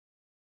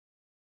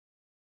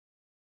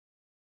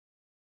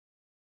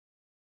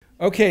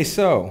Okay,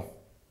 so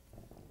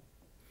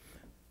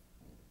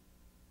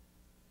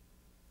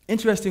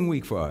interesting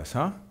week for us,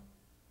 huh?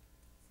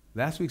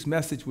 Last week's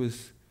message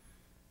was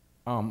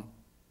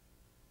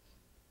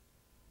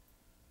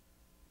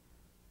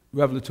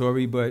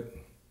revelatory, but it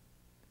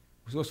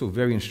was also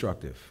very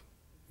instructive.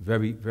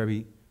 Very,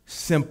 very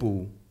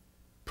simple,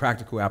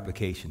 practical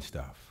application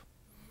stuff.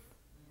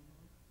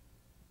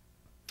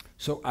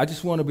 So I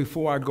just want to,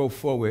 before I go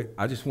forward,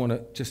 I just want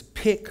to just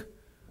pick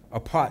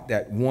apart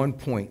that one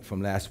point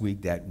from last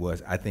week that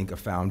was, I think, a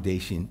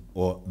foundation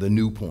or the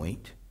new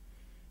point,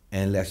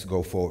 and let's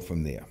go forward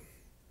from there.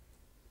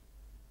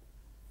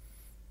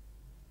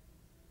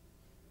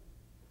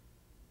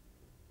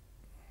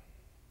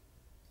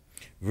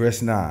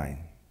 Verse 9,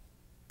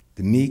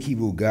 the meek he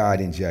will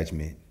guide in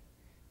judgment,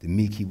 the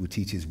meek he will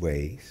teach his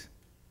ways.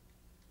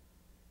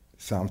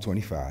 Psalm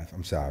 25.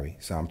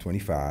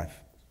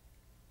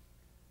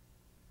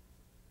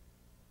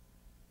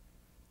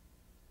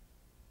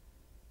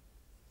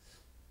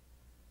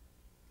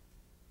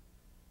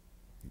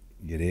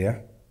 You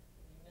there?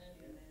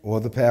 Or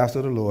the paths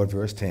of the Lord,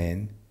 verse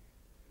 10.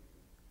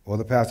 Or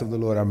the paths of the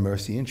Lord are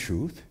mercy and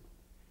truth,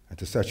 and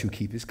to such who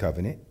keep his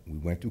covenant. We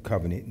went through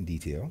covenant in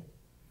detail.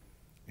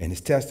 And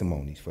his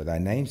testimonies. For thy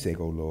name's sake,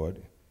 O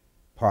Lord,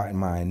 pardon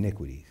my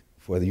iniquities.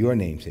 For your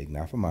name's sake,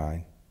 not for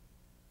mine.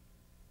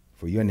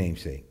 For your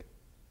name's sake.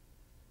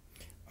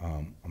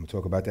 I'm going to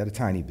talk about that a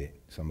tiny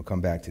bit, so I'm going to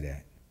come back to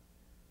that.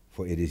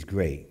 For it is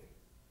great.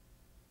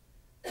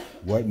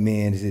 What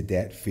man is it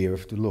that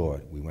feareth the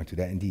Lord? We went through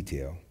that in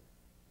detail.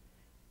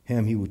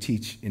 Him he will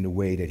teach in the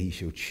way that he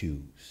shall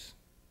choose.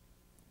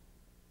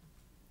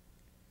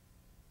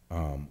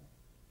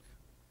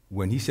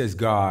 When he says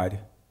God,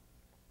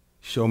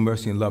 show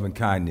mercy and love and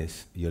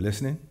kindness, you're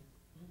listening?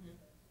 Mm-hmm.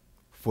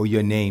 For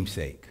your name's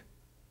sake.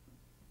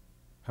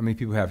 How many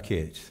people have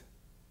kids?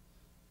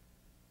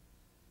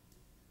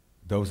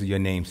 Those are your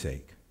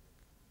namesake.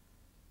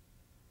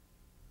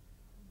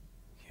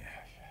 Yeah,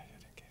 I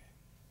didn't get it.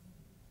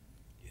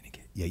 You didn't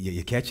get it. Yeah,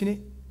 you're catching it?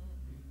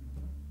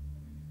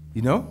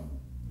 You know?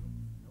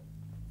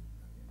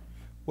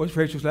 What's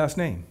Rachel's last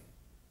name?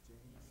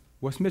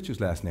 What's Mitchell's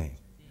last name?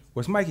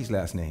 What's Mikey's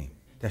last name?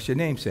 That's your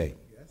namesake.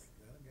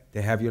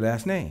 They have your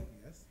last name.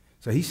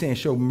 So he's saying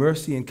show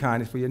mercy and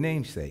kindness for your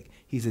name's sake.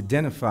 He's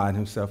identifying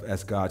himself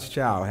as God's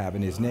child,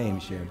 having his name,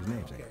 sharing his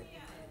namesake.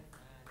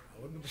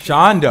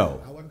 Shondo.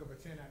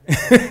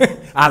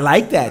 I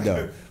like that,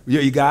 though.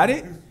 You got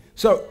it?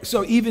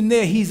 So even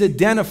there, he's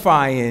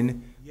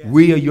identifying,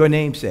 we are your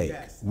namesake.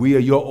 We are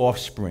your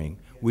offspring.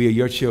 We are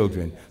your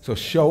children. So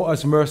show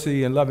us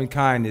mercy and loving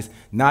kindness,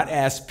 not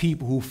as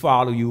people who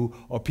follow you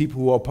or people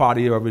who are part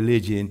of your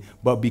religion,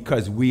 but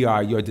because we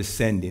are your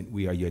descendant.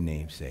 We are your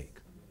namesake.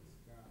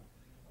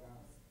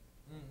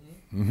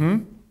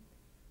 Mm-hmm.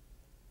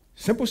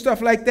 Simple stuff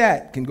like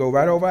that can go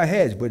right over our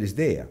heads, but it's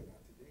there.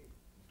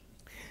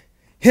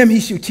 Him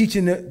he shall teach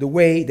in the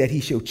way that he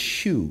shall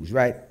choose,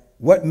 right?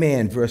 What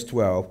man, verse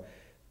 12,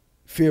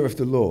 feareth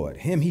the Lord?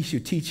 Him he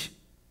shall teach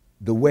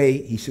the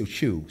way he shall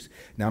choose.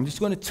 Now, I'm just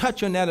going to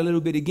touch on that a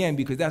little bit again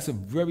because that's a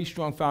very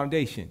strong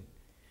foundation.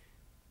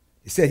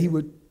 It said he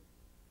would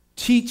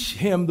teach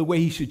him the way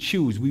he should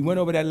choose. We went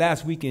over that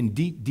last week in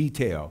deep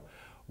detail.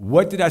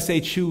 What did I say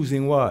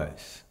choosing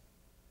was?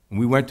 And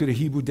we went through the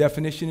Hebrew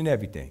definition and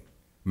everything.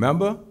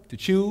 Remember, to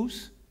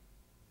choose?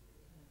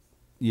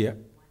 Yeah.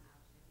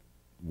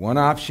 One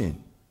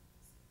option.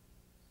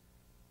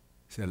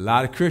 So a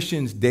lot of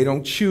Christians, they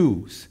don't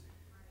choose.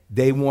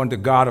 They want the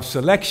God of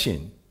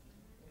selection.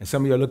 And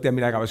some of you looked at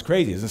me like I was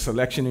crazy. Isn't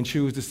selection and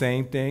choose the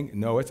same thing?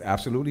 No, it's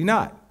absolutely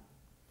not.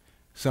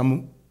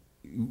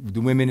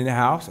 The women in the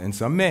house and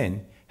some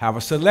men have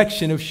a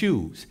selection of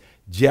shoes.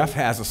 Jeff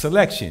has a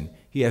selection.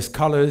 He has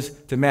colors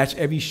to match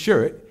every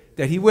shirt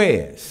that he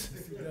wears.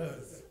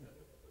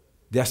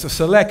 That's a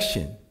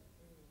selection.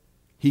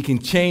 He can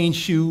change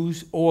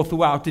shoes all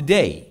throughout the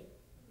day.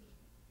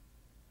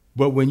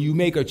 But when you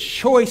make a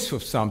choice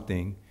for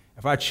something,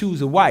 if I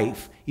choose a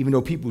wife, even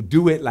though people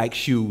do it like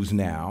shoes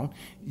now,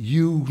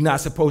 you're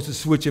not supposed to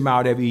switch them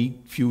out every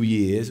few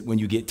years when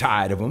you get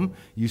tired of them.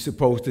 You're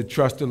supposed to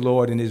trust the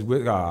Lord in his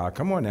will.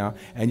 Come on now.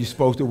 And you're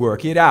supposed to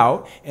work it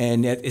out,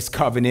 and it's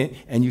covenant,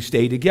 and you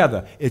stay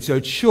together. It's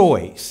a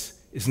choice.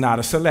 It's not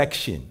a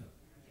selection.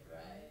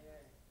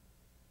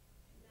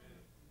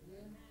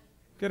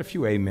 Get a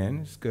few amen.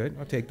 It's good.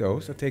 I'll take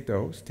those. Take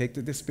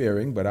the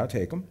despairing, but I'll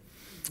take them.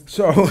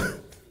 So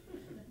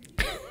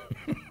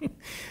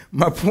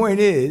my point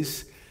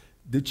is,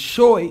 the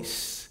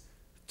choice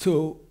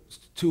to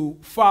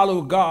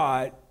follow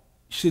God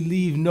should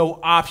leave no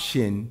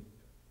option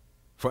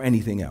for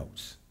anything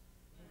else.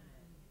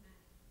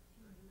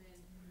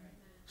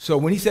 So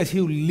when he says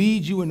he'll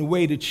lead you in the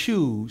way to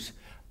choose,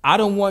 I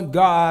don't want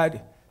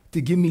God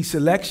to give me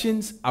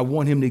selections. I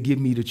want him to give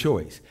me the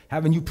choice.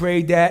 Haven't you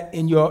prayed that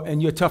in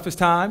your toughest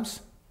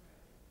times?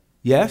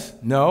 Yes?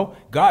 No?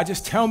 God,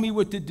 just tell me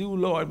what to do,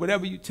 Lord.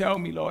 Whatever you tell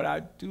me, Lord, I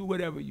do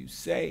whatever you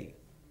say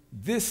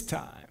this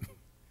time.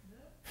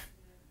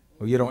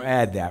 Well, you don't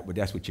add that, but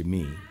that's what you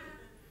mean.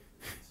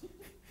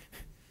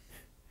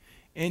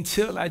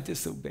 until I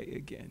disobey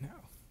again.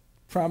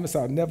 Promise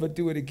I'll never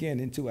do it again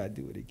until I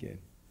do it again.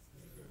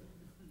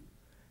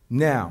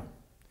 Now,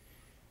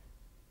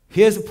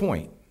 here's the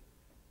point.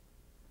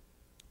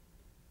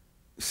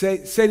 Say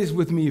this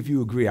with me if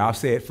you agree. I'll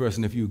say it first,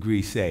 and if you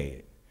agree, say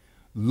it.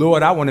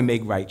 Lord, I want to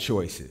make right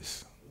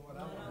choices.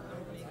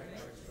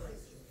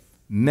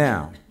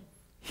 Now,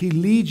 he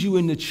leads you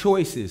in the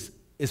choices.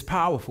 It's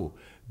powerful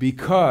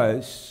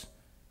because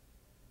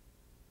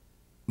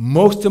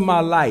most of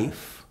my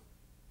life,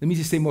 let me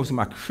just say most of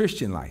my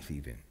Christian life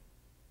even,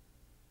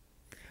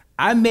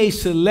 I made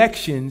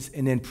selections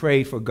and then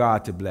prayed for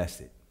God to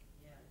bless it.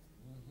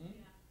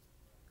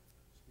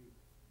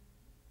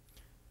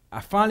 I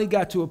finally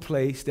got to a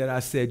place that I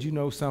said, you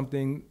know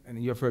something,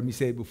 and you've heard me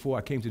say it before,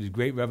 I came to this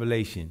great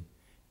revelation: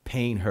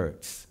 pain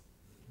hurts.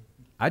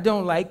 I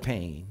don't like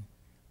pain.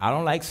 I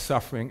don't like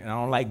suffering, and I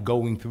don't like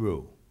going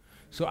through.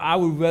 So I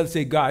would rather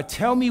say, God,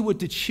 tell me what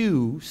to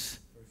choose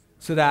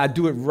so that I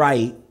do it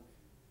right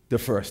the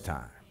first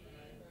time.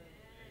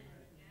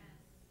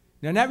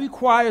 Now that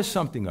requires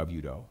something of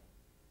you, though.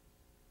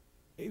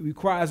 It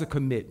requires a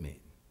commitment.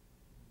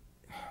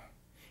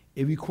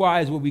 It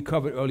requires what we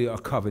covered earlier, a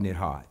covenant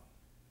heart.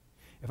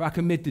 If I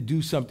commit to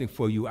do something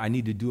for you, I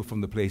need to do it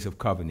from the place of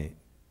covenant,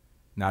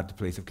 not the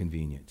place of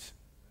convenience.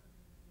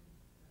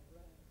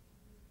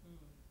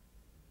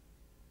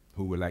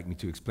 Who would like me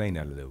to explain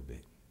that a little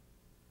bit?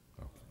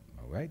 Oh,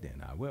 all right,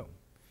 then, I will.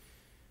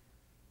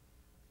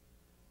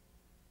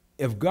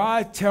 If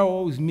God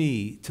tells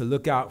me to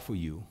look out for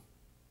you,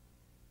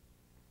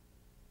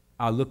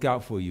 I'll look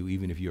out for you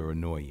even if you're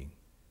annoying.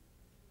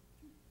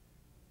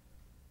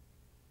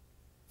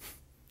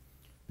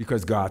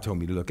 Because God told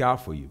me to look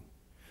out for you.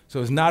 So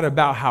it's not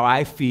about how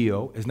I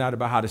feel. It's not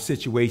about how the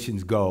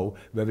situations go,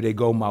 whether they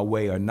go my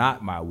way or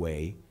not my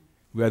way,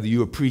 whether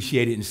you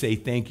appreciate it and say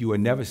thank you or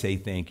never say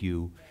thank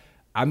you.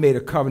 I made a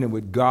covenant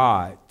with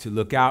God to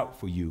look out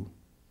for you,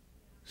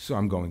 so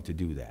I'm going to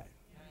do that.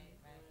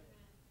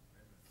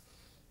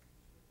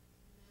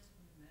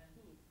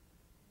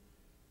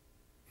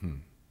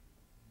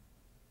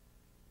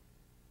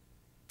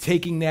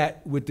 Taking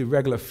that with the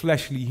regular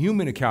fleshly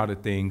human account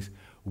of things,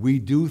 we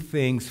do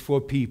things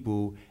for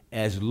people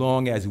as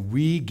long as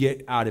we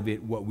get out of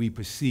it what we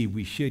perceive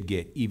we should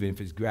get, even if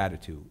it's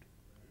gratitude.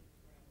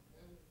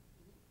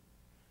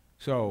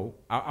 So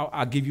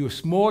I'll give you a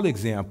small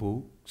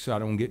example so I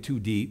don't get too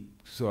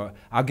deep. So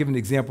I'll give an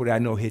example that I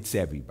know hits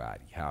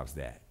everybody. How's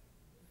that?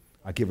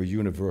 I'll give a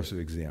universal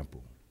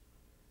example.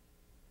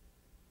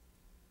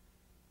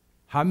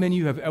 How many of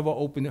you have ever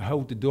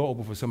held the door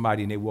open for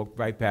somebody and they walked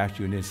right past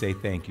you and then say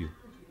thank you?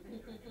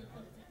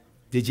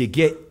 Did you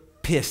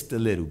get pissed a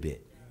little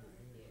bit?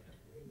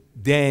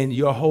 Then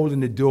your holding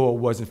the door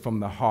wasn't from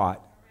the heart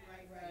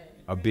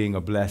of being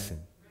a blessing.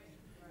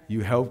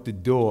 You held the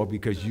door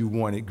because you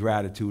wanted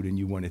gratitude and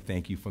you wanted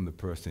thank you from the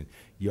person.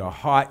 Your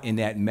heart in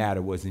that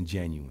matter wasn't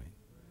genuine.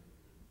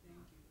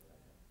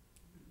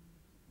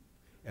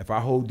 If I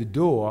hold the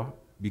door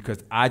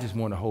because I just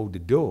want to hold the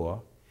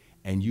door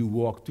and you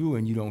walk through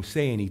and you don't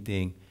say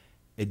anything,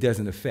 it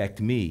doesn't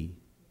affect me.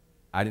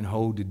 I didn't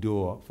hold the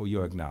door for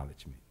your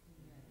acknowledgement.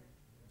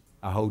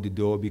 I hold the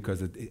door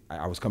because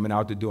I was coming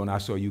out the door and I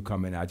saw you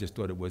coming. I just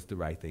thought it was the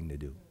right thing to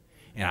do.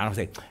 And I don't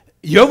say,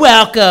 you're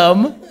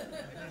welcome.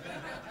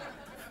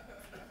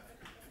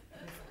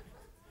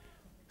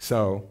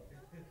 So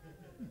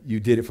you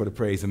did it for the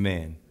praise of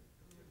man.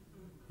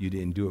 You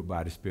didn't do it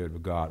by the Spirit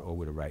of God or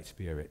with the right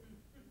spirit.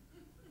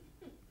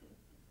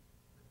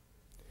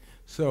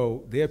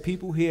 So there are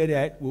people here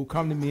that will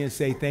come to me and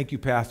say, thank you,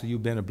 Pastor.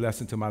 You've been a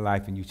blessing to my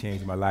life and you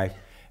changed my life.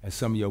 And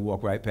some of you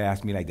walk right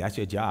past me like, that's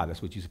your job.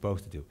 That's what you're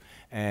supposed to do.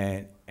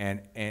 And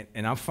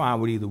I'm fine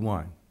with either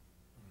one.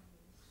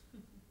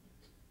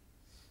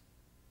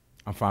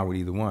 I'm fine with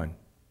either one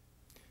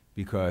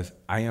because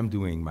I am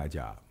doing my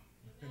job.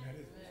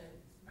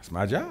 That's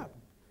my job.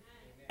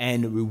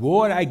 And the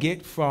reward I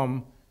get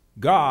from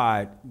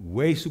God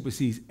way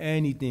supersedes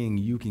anything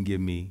you can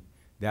give me.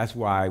 That's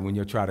why when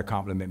you try to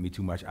compliment me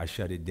too much, I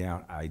shut it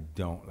down. I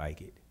don't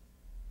like it.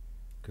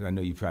 Because I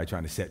know you're probably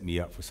trying to set me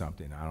up for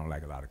something. I don't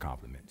like a lot of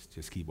compliments.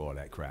 Just keep all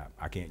that crap.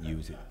 I can't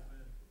use it.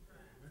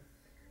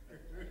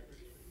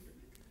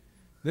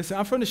 Listen,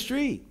 I'm from the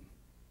street.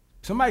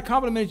 Somebody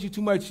compliments you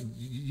too much,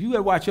 you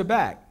gotta watch your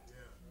back.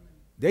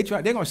 They're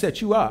going to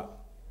set you up.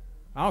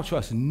 I don't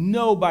trust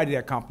nobody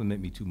that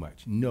compliment me too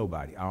much.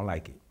 Nobody. I don't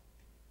like it.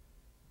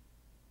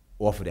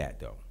 Off of that,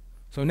 though.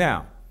 So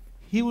now,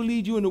 he will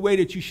lead you in the way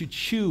that you should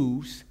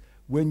choose.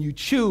 When you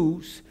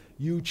choose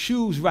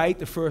right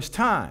the first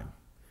time.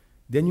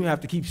 Then you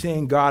have to keep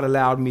saying, God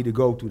allowed me to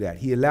go through that.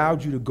 He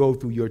allowed you to go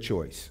through your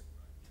choice.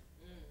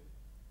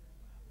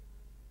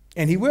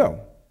 And he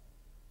will.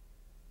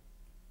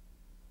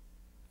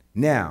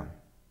 Now,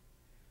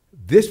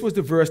 this was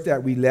the verse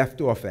that we left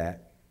off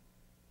at.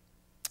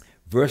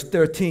 Verse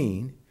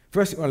 13.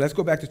 First, well, let's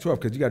go back to 12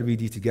 because you got to read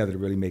these together to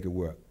really make it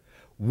work.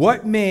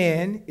 What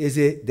man is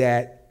it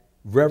that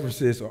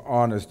reverences or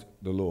honors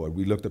the Lord?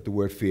 We looked up the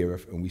word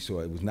feareth and we saw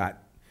it was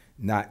not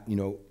not,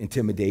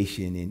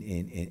 intimidation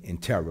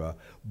and terror,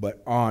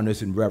 but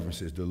honors and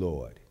reverences the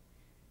Lord.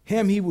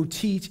 Him he will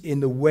teach in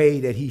the way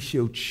that he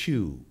shall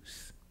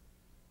choose.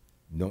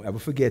 Don't ever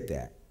forget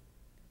that.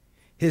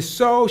 His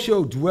soul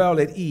shall dwell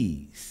at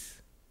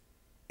ease,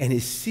 and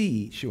his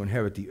seed shall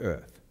inherit the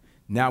earth.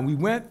 Now, we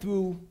went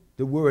through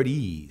the word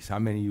ease. How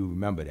many of you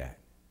remember that?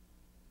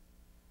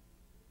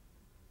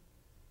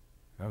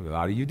 A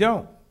lot of you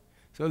don't.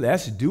 So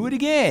let's do it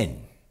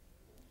again.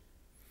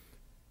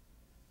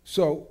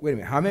 So, wait a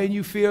minute. How many of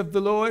you fear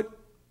the Lord?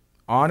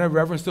 Honor,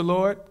 reverence the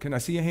Lord? Can I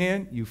see your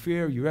hand? You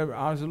fear, you ever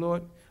honor the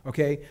Lord?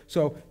 Okay,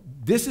 so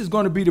this is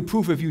going to be the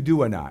proof if you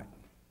do or not.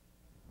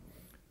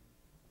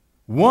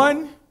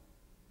 One,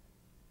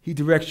 he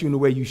directs you in the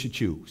way you should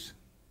choose.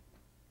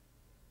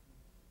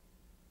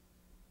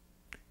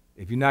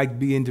 If you're not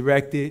being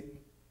directed,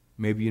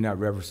 maybe you're not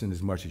reverencing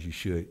as much as you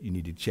should. You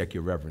need to check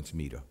your reverence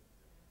meter.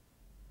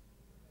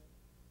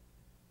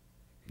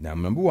 Now,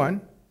 number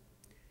one.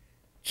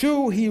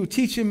 Two, he will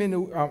teach him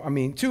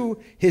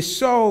two, his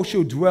soul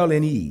shall dwell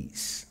in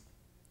ease.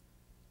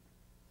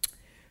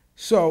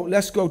 So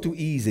let's go to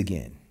ease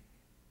again.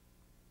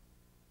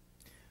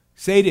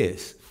 Say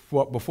this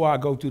before I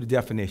go to the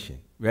definition.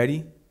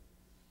 Ready?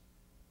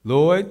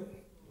 Lord,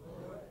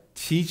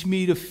 teach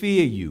me to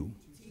fear you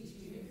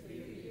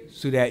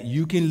so that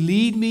you can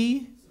lead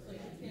me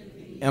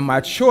in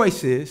my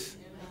choices,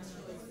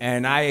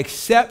 and I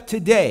accept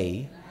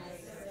today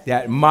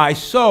that my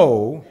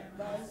soul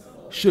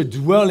should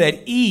dwell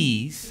at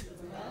ease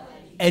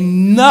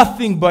and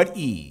nothing but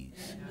ease.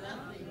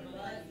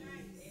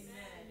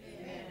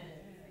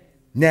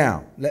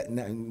 Now,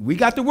 we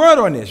got the word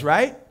on this,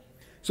 right?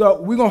 So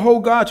we're going to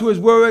hold God to his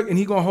word, and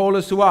he's going to hold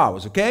us to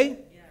ours, okay?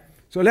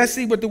 So let's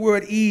see what the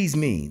word ease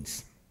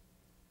means.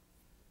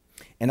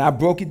 And I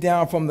broke it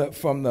down from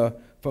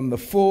the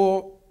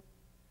full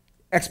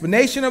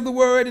explanation of the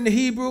word in the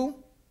Hebrew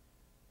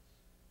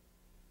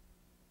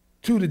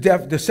to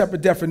the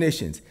separate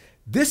definitions.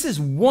 This is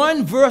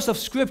one verse of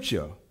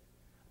scripture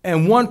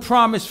and one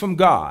promise from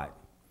God.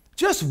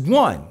 Just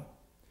one.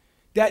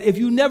 That if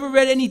you never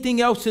read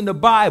anything else in the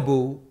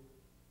Bible,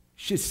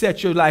 should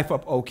set your life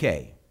up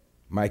okay.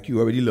 Mike, you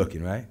already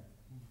looking, right?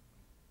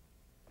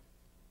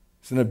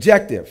 It's an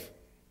objective.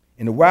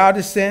 In the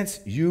wildest sense,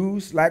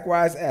 used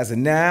likewise as a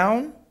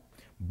noun,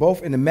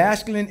 both in the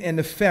masculine and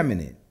the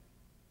feminine.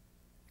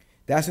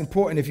 That's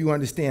important if you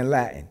understand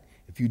Latin.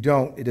 If you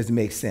don't, it doesn't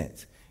make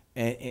sense.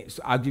 And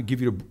so I'll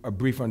give you a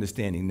brief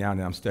understanding now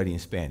that I'm studying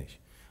Spanish.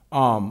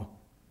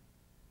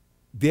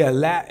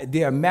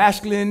 They're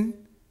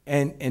masculine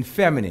and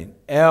feminine,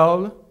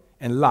 el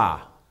and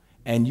la.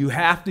 And you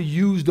have to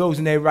use those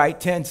in their right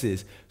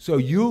tenses. So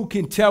you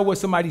can tell what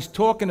somebody's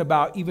talking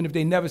about, even if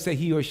they never say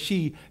he or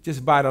she,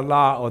 just by the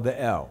la or the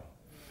el.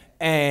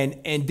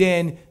 And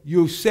then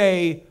you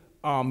say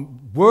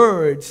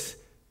words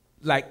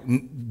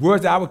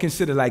that I would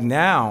consider like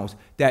nouns,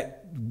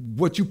 that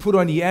what you put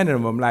on the end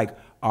of them, like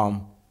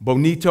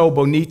bonito,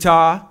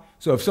 bonita.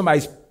 So if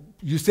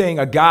you're saying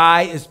a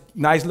guy is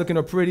nice looking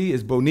or pretty,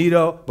 is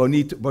bonito,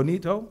 bonito,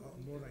 bonito?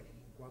 More like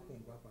guapo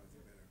and guapa is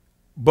better.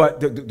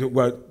 But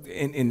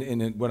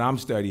in what I'm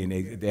studying,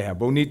 they have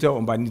bonito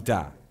and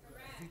bonita.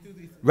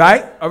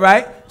 Right? All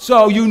right?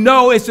 So you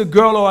know it's a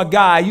girl or a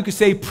guy. You can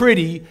say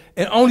pretty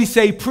and only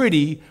say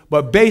pretty,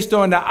 but based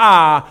on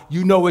the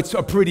you know it's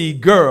a pretty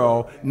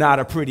girl, not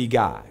a pretty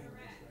guy.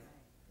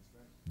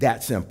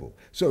 That simple.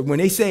 So when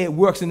they say it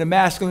works in the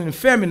masculine and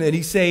feminine,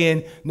 he's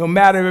saying no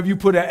matter if you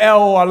put an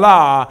L or a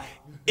la,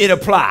 it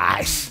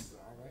applies.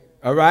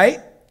 All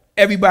right?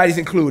 Everybody's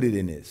included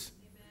in this.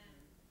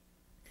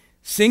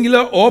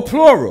 Singular or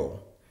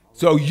plural.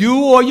 So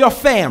you or your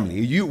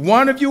family,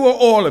 one of you or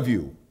all of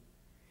you.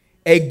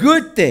 A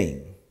good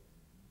thing.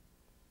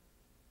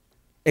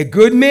 A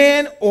good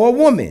man or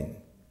woman.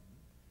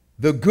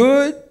 The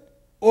good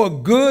or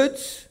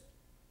goods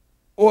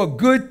or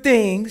good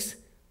things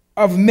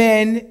of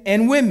men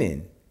and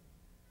women.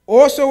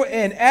 Also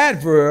an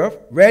adverb,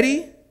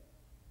 ready?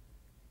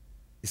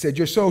 It said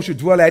your soul should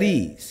dwell at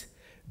ease.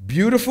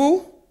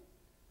 Beautiful,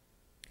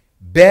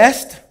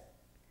 best,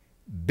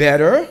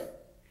 better,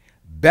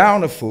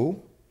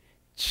 bountiful,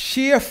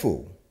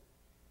 cheerful,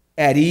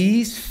 at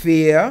ease,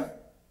 fair,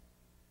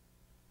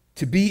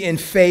 to be in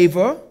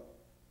favor,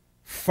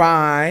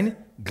 fine,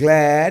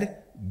 glad,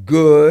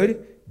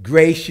 good,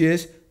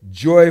 gracious,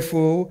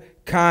 joyful,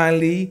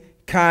 kindly,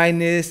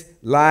 kindness,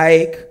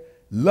 like,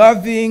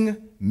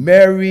 loving,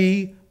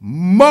 merry,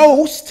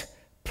 most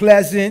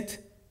pleasant,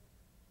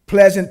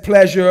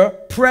 pleasure,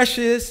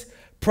 precious,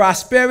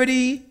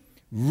 prosperity,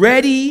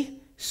 ready,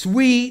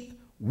 sweet,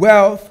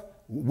 wealth,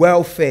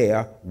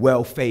 welfare,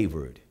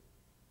 well-favored.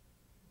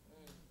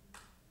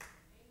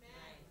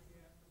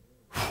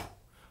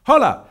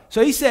 Hold up.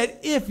 So he said,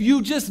 if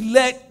you just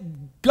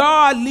let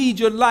God lead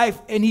your life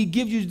and he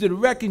gives you the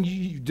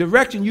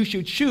direction you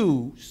should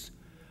choose,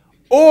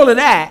 all of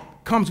that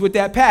comes with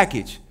that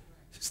package.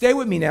 Stay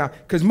with me now,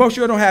 because most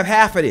of you don't have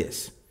half of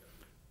this.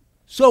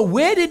 So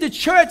where did the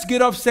church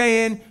get off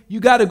saying you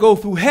got to go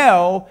through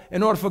hell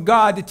in order for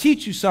God to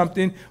teach you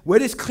something, where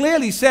this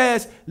clearly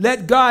says,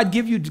 let God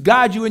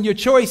guide you in your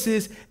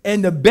choices,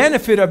 and the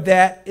benefit of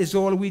that is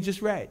all we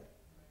just read.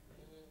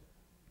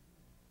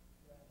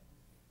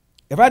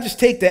 If I just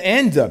take the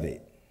ends of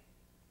it,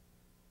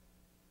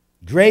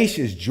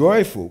 gracious,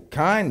 joyful,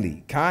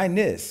 kindly,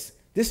 kindness,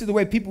 this is the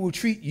way people will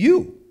treat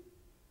you.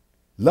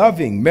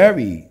 Loving,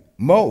 merry,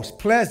 most,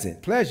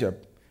 pleasant, pleasure,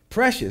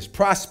 precious,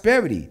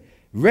 prosperity,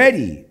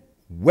 ready,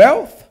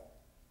 wealth.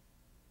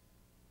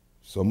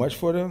 So much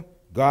for the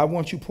God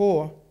wants you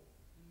poor.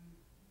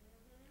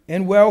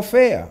 And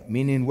welfare,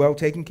 meaning well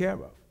taken care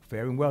of,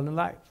 faring well in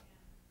life.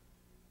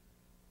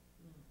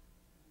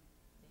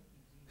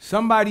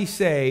 Somebody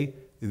say,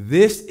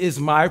 this is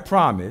my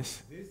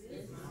promise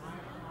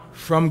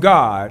from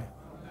God.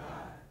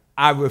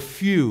 I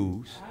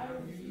refuse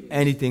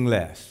anything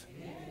less.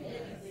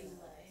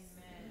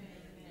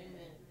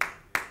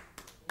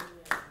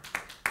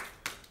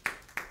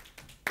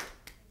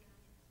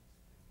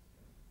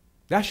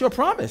 That's your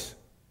promise.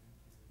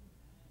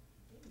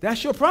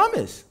 That's your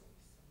promise.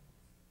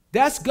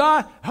 That's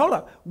God. Hold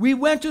up. We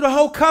went through the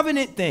whole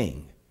covenant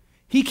thing.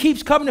 He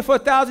keeps covenant for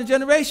 1,000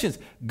 generations.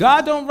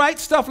 God don't write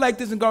stuff like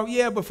this and go,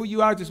 yeah, but for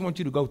you, I just want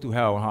you to go through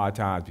hell and hard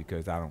times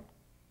because I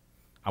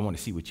want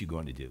to see what you're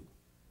going to do.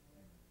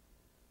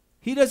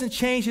 He doesn't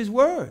change his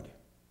word.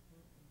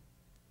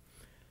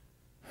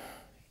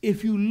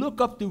 If you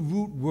look up the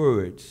root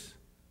words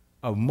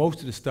of most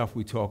of the stuff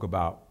we talk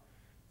about,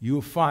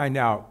 you'll find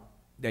out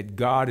that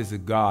God is a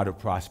God of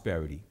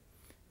prosperity.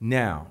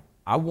 Now,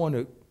 I want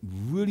to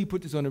really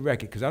put this on the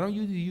record because I don't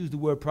usually use the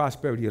word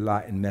prosperity a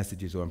lot in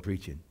messages or in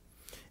preaching.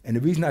 And the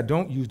reason I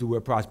don't use the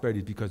word prosperity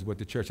is because of what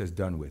the church has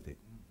done with it.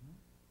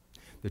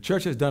 The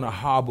church has done a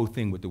horrible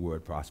thing with the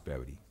word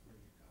prosperity.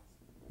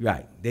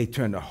 Right. They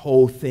turned the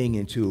whole thing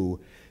into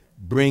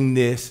bring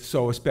this,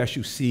 sow a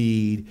special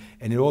seed,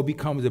 and it all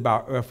becomes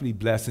about earthly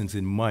blessings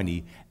and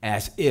money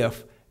as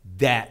if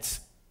that's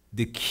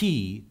the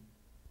key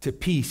to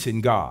peace in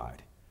God.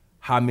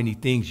 How many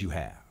things you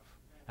have.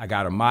 I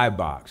got a my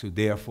box, so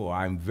therefore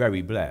I'm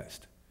very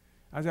blessed.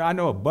 I said, I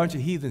know a bunch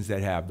of heathens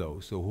that have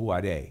those, so who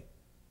are they?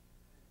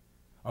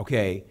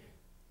 Okay.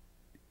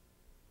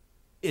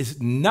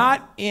 It's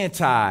not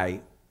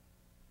anti-material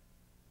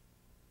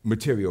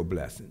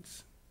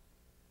blessings,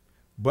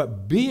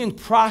 but being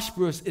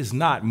prosperous is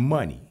not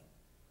money.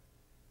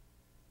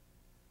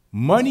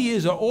 Money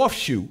is an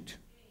offshoot,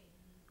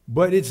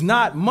 but it's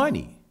not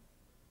money.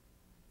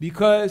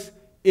 Because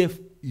if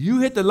you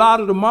hit the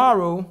lotto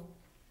tomorrow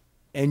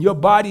and your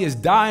body is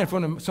dying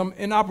from some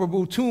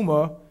inoperable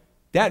tumor,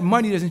 that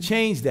money doesn't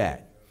change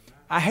that.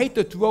 I hate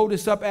to throw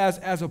this up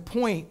as a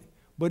point,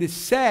 but it's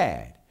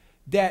sad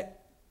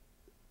that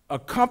a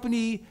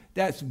company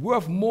that's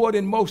worth more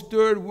than most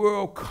third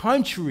world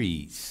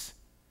countries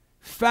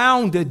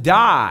founder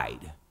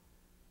died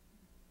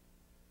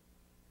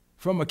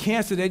from a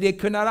cancer that they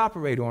could not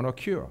operate on or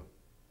cure.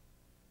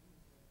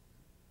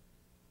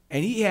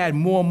 And he had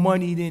more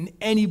money than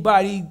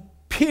anybody,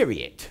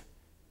 period.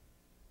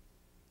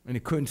 And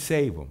it couldn't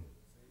save him.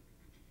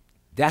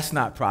 That's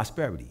not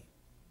prosperity.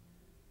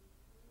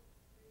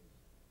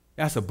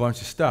 That's a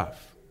bunch of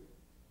stuff.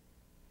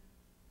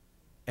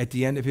 At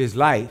the end of his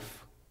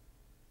life,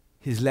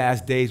 his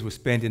last days were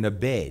spent in a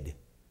bed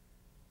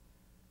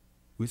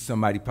with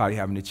somebody probably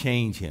having to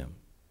change him.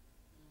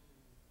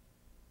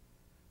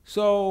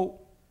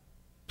 So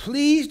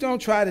please don't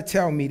try to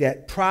tell me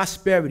that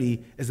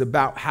prosperity is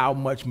about how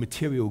much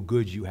material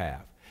goods you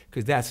have,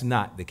 because that's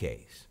not the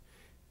case.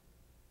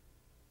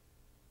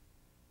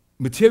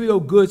 Material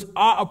goods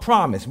are a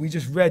promise. We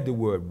just read the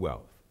word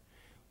wealth.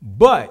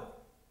 But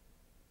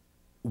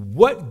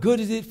what good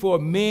is it for a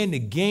man to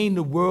gain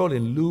the world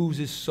and lose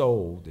his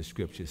soul, the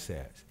scripture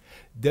says.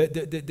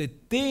 The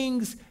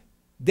things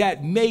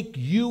that make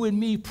you and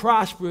me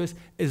prosperous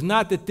is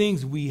not the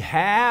things we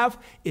have,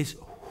 it's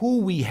who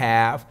we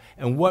have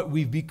and what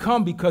we've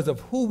become because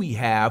of who we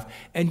have.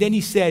 And then he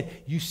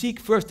said, you seek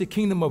first the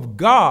kingdom of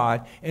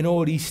God and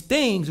all these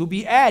things will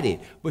be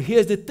added. But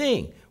here's the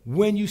thing.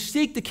 When you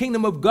seek the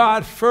kingdom of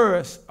God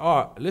first,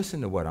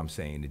 listen to what I'm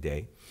saying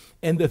today,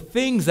 and the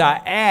things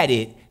are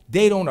added,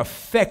 they don't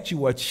affect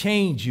you or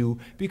change you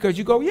because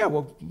you go, yeah,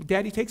 well,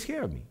 Daddy takes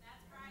care of me.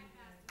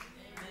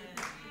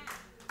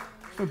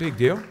 It's no big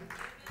deal.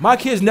 My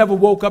kids never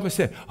woke up and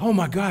said, oh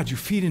my God, you're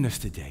feeding us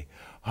today.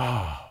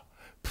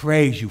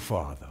 Praise you,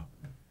 Father.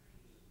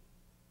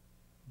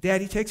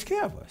 Daddy takes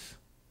care of us.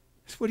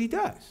 That's what he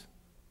does.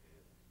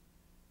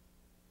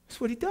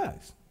 That's what he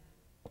does.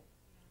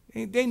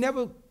 They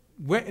never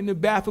went in the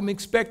bathroom and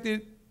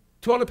expected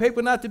toilet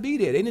paper not to be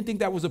there. They didn't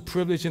think that was a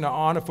privilege and an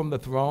honor from the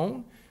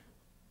throne,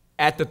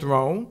 at the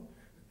throne.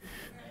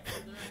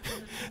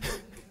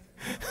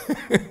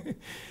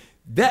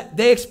 That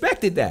they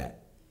expected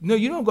that. No,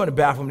 you don't go to the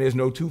bathroom, there's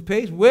no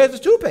toothpaste. Where's the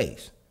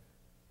toothpaste?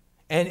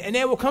 And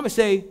they will come and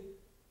say,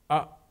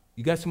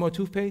 you got some more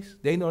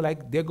toothpaste? They know,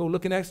 like, they'll go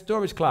look in that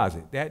storage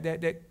closet,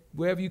 that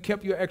wherever you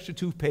kept your extra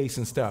toothpaste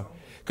and stuff.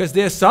 Because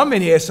there's some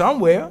in here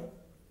somewhere.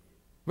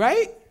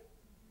 Right?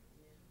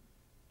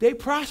 They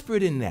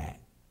prospered in that.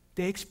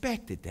 They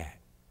expected that.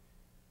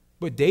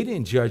 But they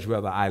didn't judge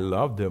whether I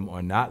loved them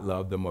or not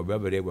loved them or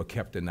whether they were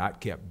kept or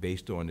not kept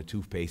based on the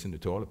toothpaste and the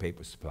toilet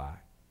paper supply.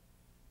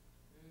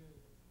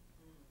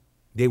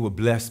 They were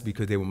blessed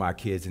because they were my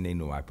kids and they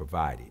knew I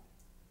provided.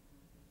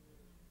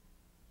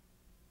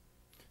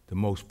 The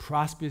most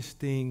prosperous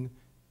thing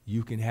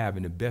you can have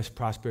and the best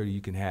prosperity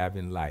you can have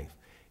in life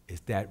is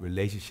that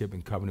relationship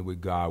and covenant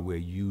with God where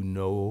you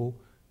know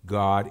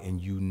God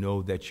and you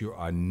know that you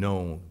are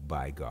known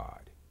by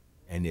God.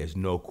 And there's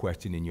no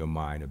question in your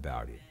mind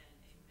about it.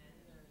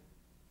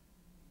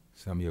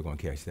 Some of you are going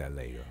to catch that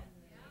later.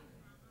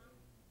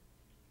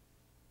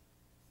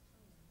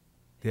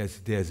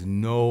 There's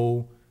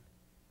no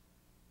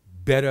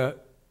better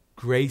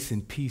grace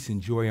and peace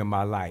and joy in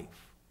my life.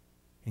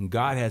 And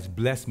God has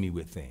blessed me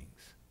with things.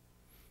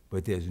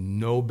 But there's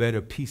no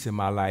better peace in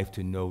my life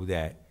to know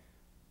that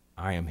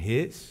I am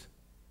his,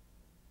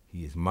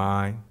 he is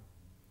mine,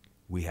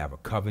 we have a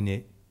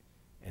covenant,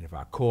 and if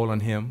I call on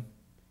him,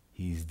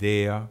 he's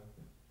there,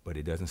 but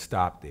it doesn't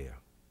stop there.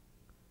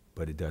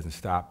 But it doesn't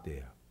stop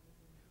there.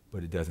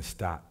 But it doesn't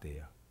stop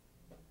there.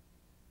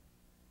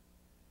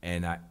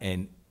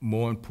 And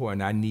more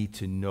important, I need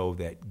to know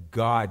that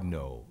God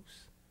knows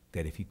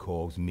that if he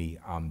calls me,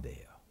 I'm there.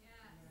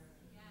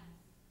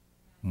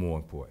 More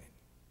important.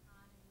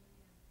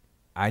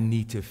 I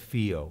need to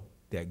feel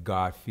that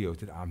God feels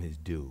that I'm his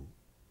dude,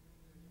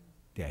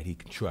 that he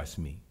can trust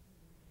me,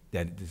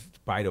 that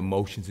despite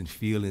emotions and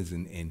feelings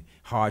and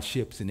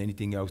hardships and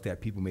anything else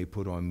that people may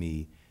put on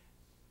me,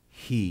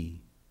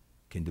 he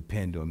can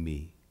depend on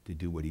me to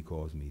do what he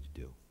calls me to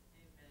do.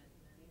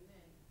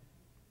 Amen.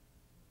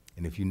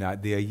 And if you're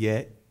not there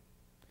yet,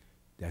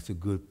 that's a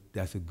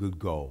good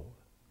goal.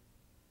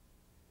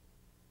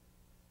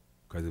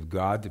 Because if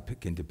God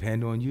can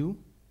depend on you,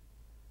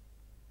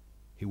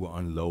 he will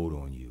unload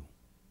on you.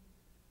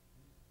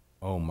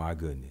 Oh my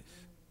goodness.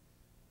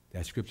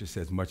 That scripture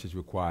says much is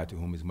required to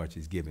whom as much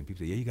is given.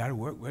 People say, yeah, you got to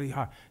work really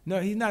hard. No,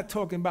 he's not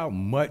talking about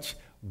much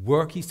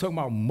work. He's talking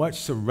about much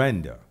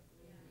surrender.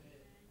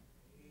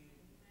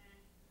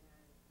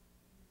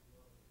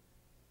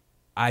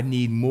 I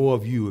need more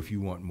of you if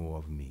you want more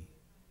of me.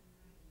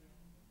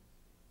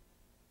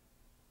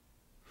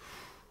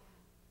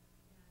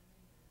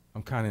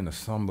 I'm kind of in a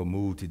somber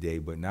mood today,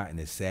 but not in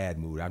a sad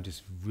mood. I'm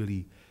just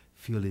really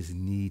feel this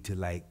need to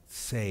like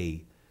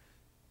say,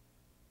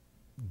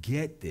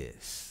 get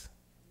this.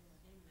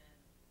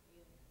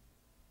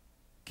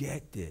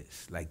 Get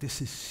this. Like,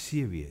 this is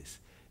serious.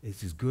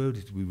 It's as good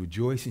as we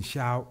rejoice and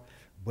shout,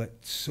 but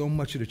so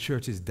much of the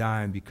church is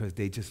dying because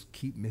they just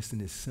keep missing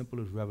this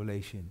simplest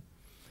revelation.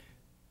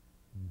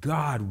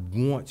 God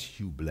wants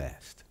you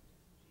blessed.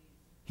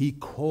 He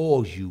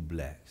calls you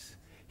blessed.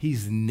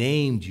 He's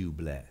named you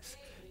blessed.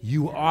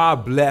 You are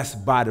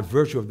blessed by the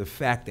virtue of the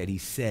fact that he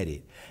said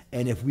it.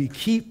 And if we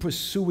keep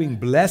pursuing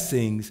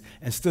blessings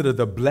instead of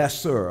the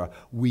blesser,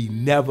 we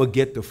never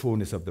get the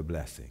fullness of the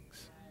blessings.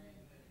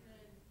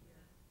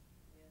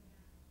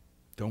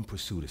 Don't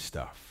pursue the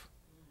stuff.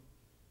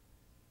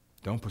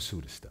 Don't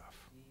pursue the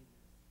stuff.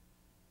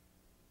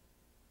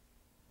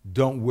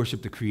 Don't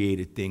worship the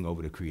created thing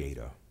over the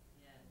creator.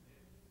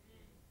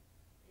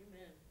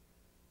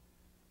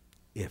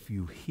 If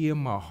you hear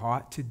my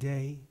heart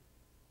today,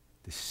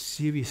 the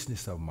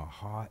seriousness of my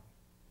heart,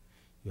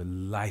 your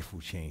life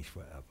will change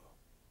forever.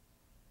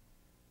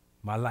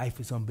 My life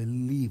is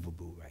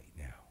unbelievable right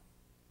now.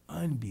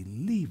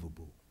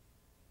 Unbelievable.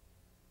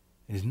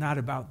 And it's not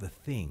about the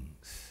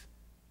things.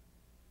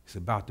 It's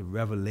about the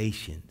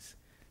revelations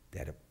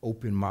that have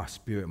opened my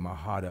spirit, my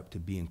heart up to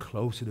being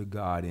closer to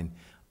God and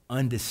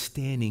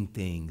understanding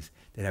things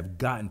that have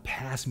gotten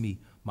past me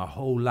my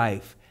whole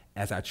life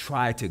as I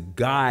try to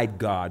guide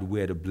God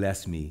where to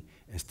bless me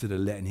instead of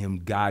letting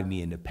him guide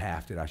me in the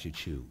path that I should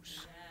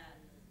choose.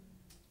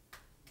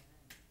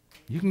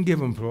 You can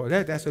give him applause.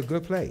 That's a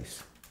good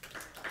place.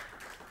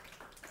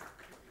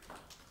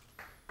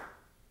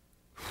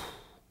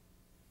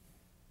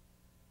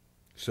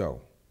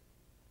 So,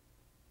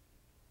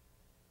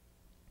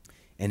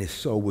 and his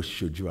soul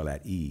should dwell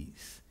at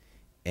ease,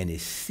 and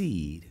his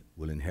seed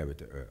will inherit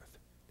the earth.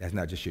 That's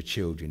not just your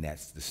children,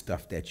 that's the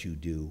stuff that you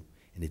do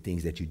and the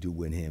things that you do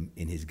with him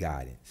in his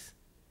guidance.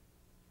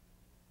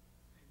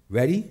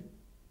 Ready?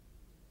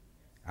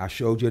 I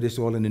showed you this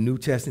all in the New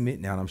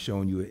Testament. Now I'm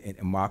showing you it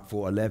in Mark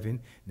 4:11.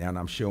 Now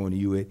I'm showing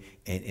you it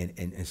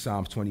in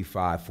Psalms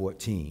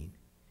 25:14.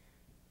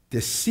 The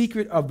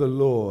secret of the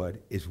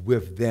Lord is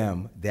with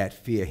them that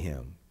fear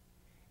him,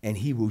 and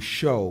he will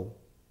show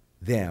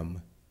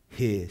them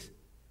his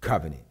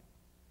covenant.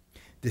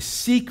 The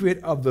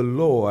secret of the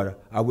Lord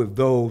are with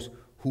those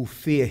who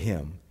fear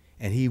him,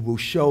 and he will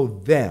show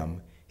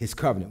them his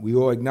covenant. We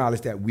all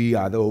acknowledge that we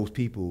are those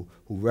people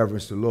who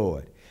reverence the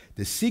Lord.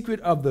 The secret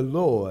of the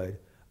Lord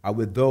are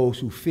with those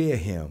who fear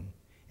him,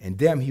 and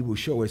them he will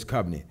show his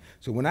covenant.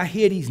 So when I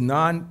hear these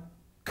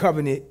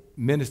covenant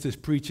ministers,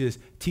 preachers,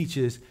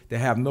 teachers that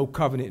have no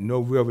covenant,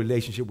 no real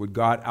relationship with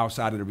God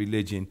outside of the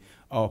religion.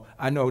 Oh,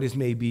 I know this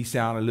may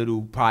sound a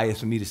little pious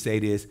for me to say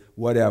this,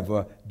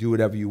 whatever, do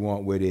whatever you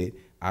want with it.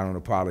 I don't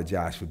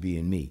apologize for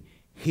being me.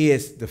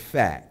 Here's the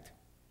fact.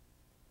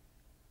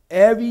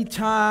 Every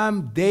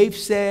time they've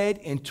said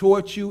and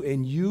taught you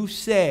and you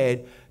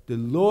said the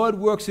Lord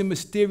works in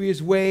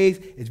mysterious ways,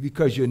 it's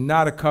because you're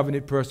not a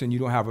covenant person. You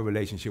don't have a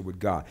relationship with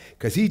God.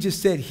 Because he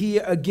just said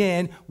here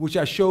again, which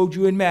I showed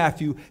you in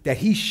Matthew, that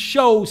he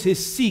shows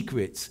his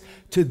secrets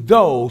to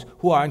those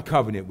who are in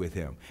covenant with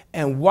him.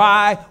 And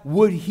why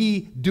would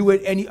he do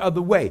it any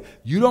other way?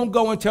 You don't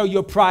go and tell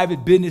your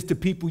private business to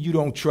people you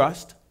don't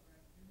trust.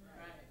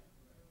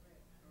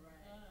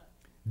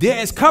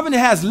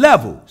 Covenant has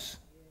levels.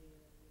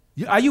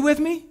 Are you with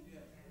me?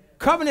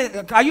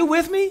 Covenant, are you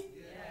with me?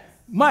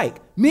 Mike,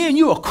 me and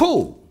you are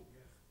cool.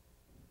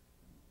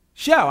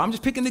 Shell, I'm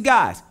just picking the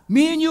guys.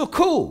 Me and you are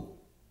cool.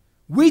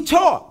 We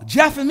talk.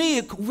 Jeff and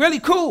me are really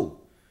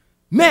cool.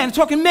 Man, I'm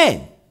talking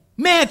men.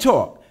 Man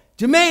talk.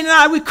 Jermaine and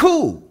I, we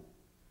cool.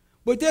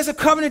 But there's a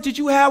covenant that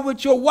you have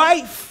with your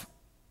wife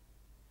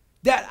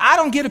that I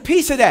don't get a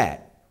piece of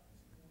that.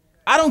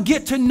 I don't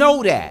get to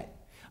know that.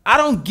 I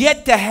don't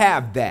get to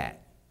have that.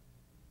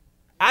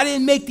 I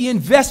didn't make the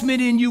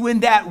investment in you in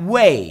that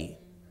way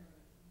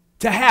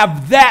to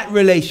have that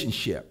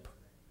relationship.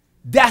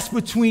 That's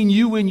between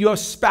you and your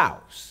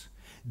spouse.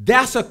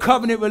 That's a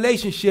covenant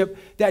relationship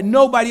that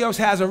nobody else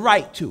has a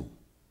right to.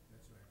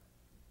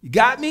 You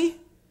got me?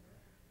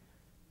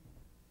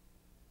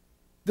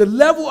 The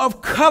level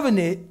of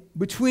covenant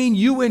between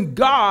you and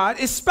God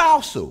is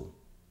spousal.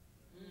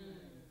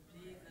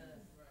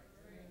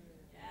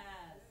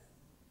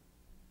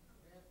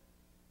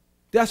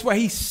 That's why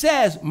he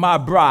says, my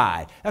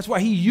bride. That's why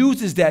he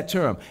uses that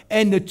term.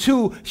 And the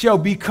two shall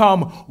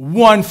become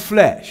one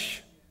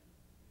flesh.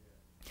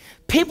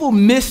 People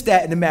miss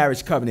that in the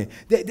marriage covenant.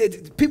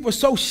 People are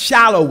so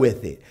shallow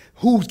with it.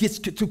 Who gets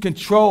to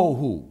control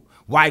who?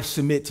 Wife,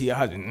 submit to your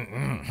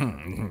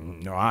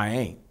husband. No, I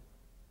ain't.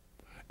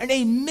 And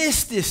they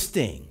miss this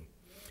thing.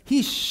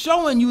 He's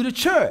showing you the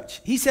church.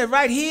 He said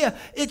right here,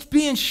 it's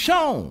being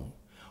shown.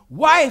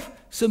 Wife,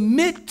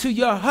 submit to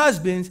your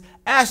husbands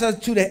as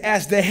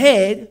the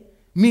head,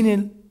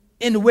 meaning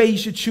in the way you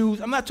should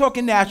choose. I'm not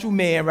talking natural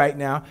man right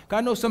now, because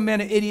I know some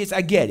men are idiots.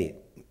 I get it.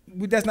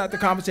 That's not the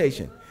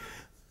conversation.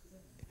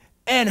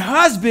 And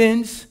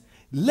husbands,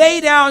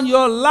 lay down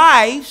your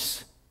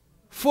lives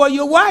for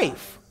your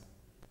wife.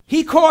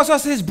 He calls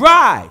us his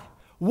bride.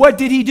 What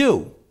did he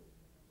do?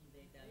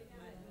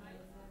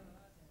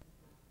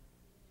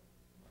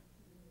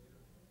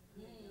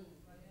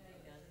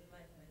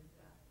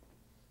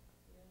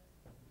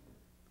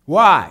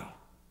 Why?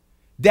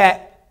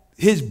 That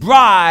his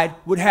bride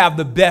would have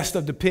the best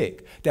of the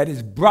pick. That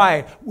his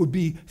bride would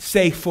be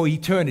safe for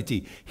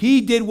eternity. He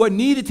did what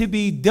needed to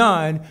be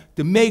done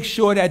to make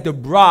sure that the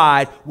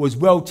bride was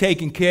well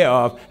taken care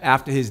of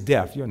after his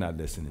death. You're not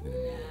listening to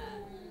me.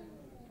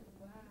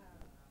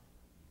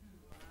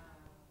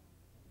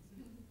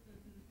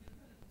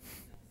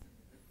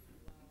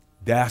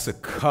 That's a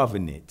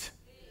covenant.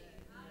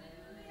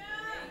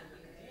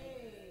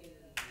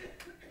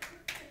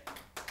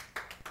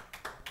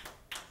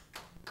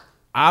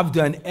 I've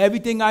done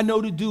everything I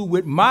know to do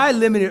with my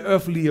limited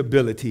earthly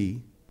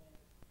ability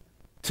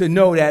to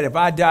know that if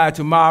I die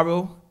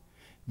tomorrow,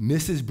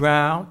 Mrs.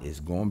 Brown is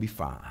going to be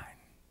fine.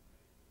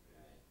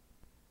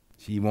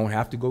 She won't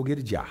have to go get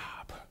a job.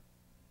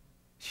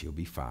 She'll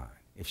be fine.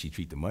 If she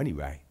treat the money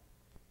right,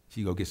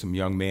 she go get some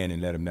young man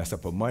and let him mess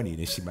up her money,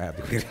 then she might have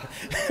to get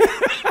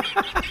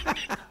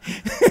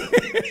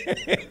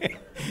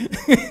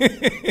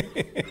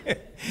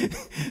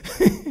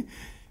it.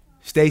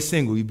 Stay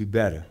single, you'd be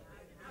better.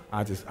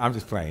 I'm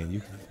just playing.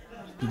 You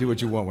do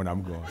what you want when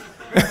I'm gone.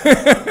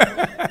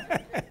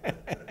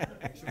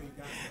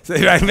 So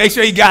right, make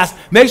sure he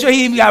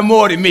even got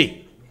more than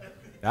me.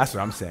 That's what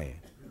I'm saying.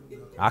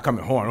 I come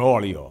and horn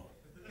all of y'all.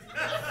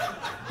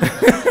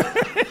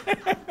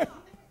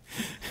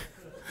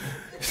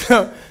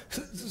 So,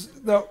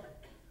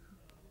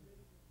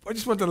 I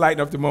just want to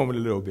lighten up the moment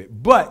a little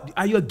bit. But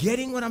are you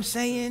getting what I'm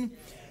saying?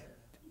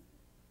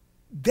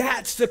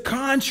 That's the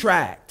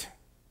contract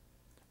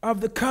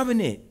of the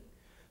covenant.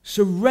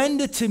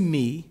 Surrender to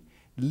me,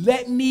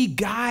 let me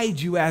guide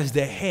you as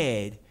the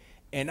head,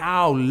 and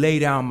I'll lay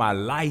down my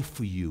life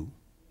for you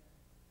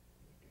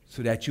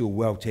so that you're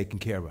well taken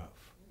care of.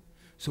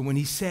 So when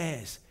he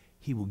says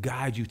he will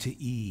guide you to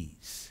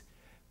ease,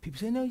 people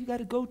say, no, you got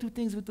to go through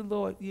things with the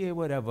Lord. Yeah,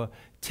 whatever.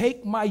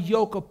 Take my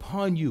yoke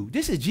upon you.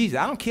 This is Jesus.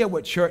 I don't care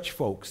what church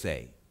folks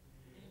say.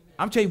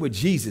 I'm telling you what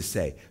Jesus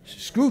say.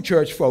 Screw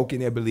church folk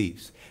and their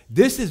beliefs.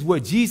 This is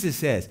what Jesus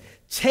says.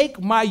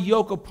 Take my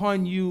yoke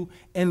upon you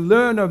and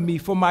learn of me,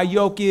 for my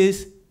yoke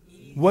is,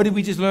 what did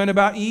we just learn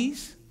about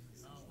ease?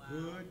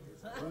 Good.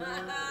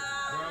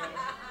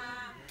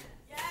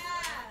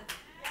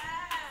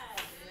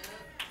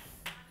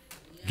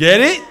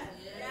 Get it?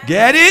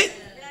 Get it?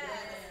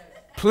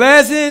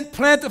 Pleasant,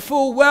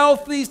 plentiful,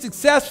 wealthy,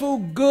 successful,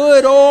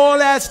 good, all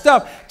that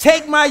stuff.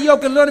 Take my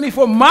yoke and learn of me,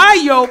 for my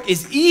yoke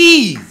is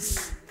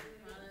ease.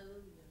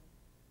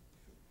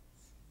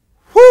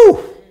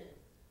 Whew.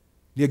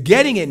 You're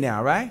getting it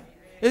now, right?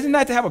 Isn't it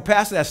nice to have a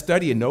pastor that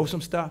study and know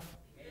some stuff?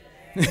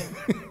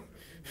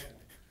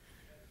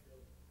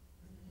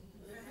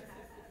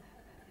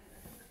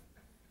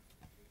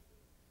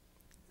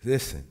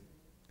 Listen.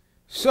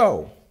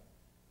 So,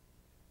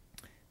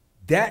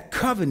 that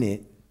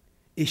covenant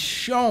is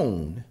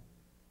shown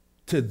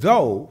to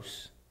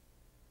those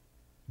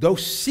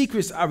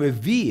secrets are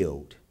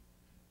revealed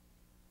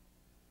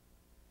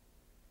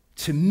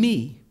to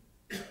me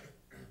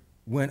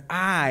when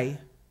I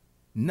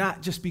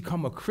not just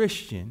become a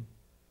Christian,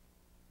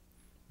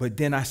 but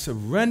then I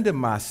surrender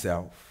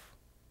myself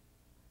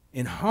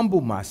and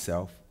humble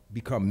myself,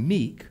 become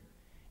meek,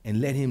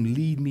 and let him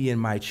lead me in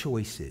my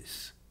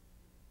choices.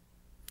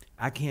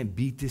 I can't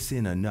beat this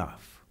in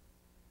enough.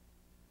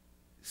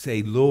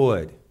 Say,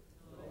 Lord,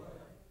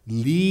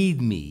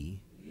 lead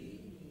me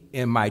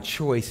in my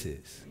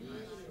choices.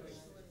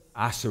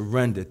 I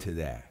surrender to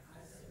that.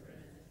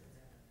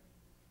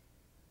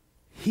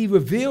 He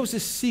reveals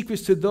his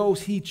secrets to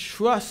those he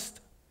trusts,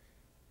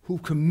 who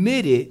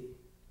committed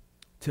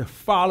to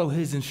follow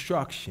his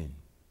instruction.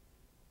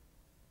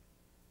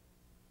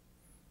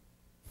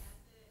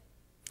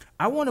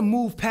 I want to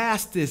move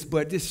past this,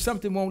 but this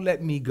something won't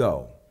let me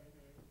go.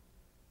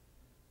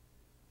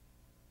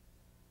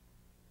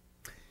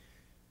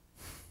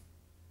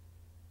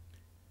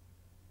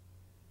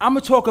 I'm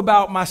going to talk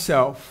about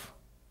myself,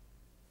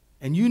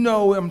 and you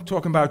know I'm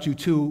talking about you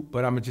too,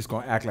 but I'm just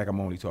going to act like I'm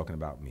only talking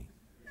about me.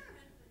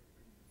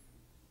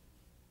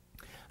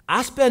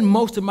 I spend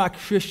most of my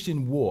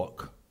Christian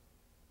walk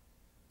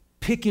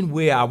picking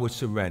where I would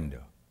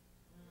surrender.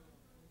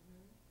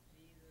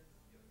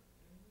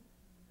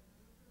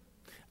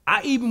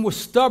 I even was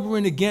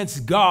stubborn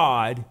against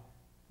God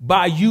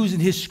by using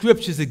his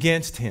scriptures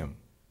against him.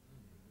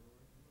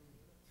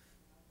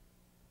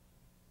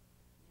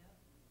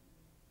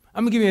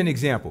 I'm going to give you an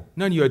example.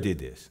 None of you did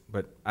this,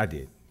 but I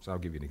did, so I'll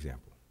give you an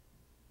example.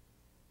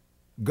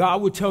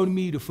 God would tell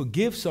me to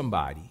forgive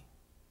somebody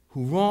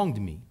who wronged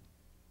me.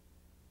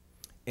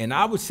 And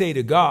I would say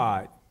to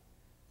God,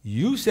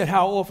 you said,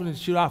 how often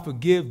should I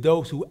forgive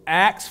those who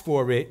ask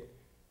for it?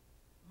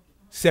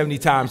 70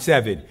 times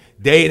 7.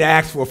 They'd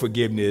asked for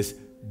forgiveness,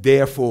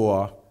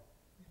 therefore,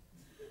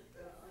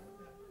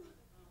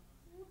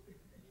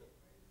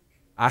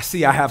 I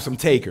see I have some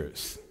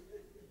takers.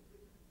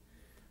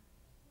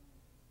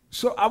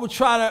 So I would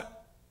try to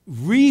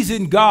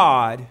reason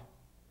God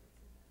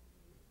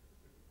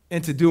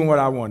into doing what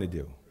I want to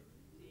do.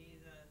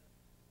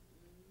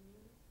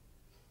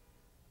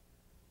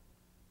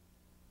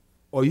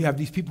 Or you have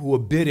these people who are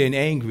bitter and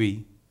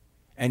angry,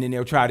 and then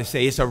they'll try to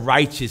say it's a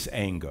righteous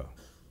anger.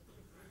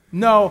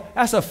 No,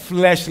 that's a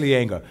fleshly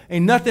anger.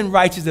 Ain't nothing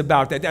righteous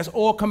about that. That's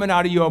all coming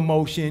out of your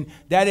emotion.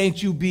 That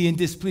ain't you being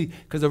displeased,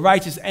 because a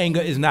righteous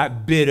anger is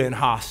not bitter and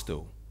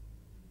hostile.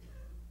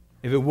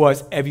 If it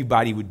was,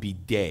 everybody would be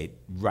dead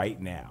right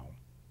now.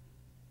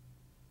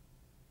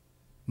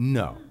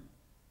 No.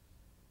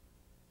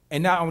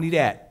 And not only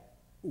that,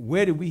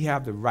 where do we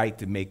have the right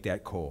to make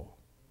that call?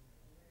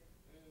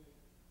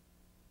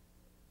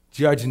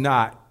 Judge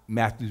not,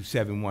 Matthew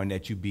 7:1,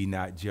 that you be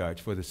not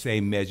judged. For the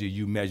same measure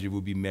you measure will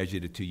be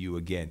measured to you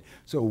again.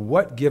 So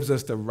what gives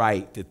us the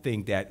right to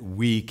think that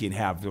we can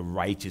have the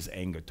righteous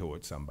anger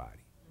towards somebody?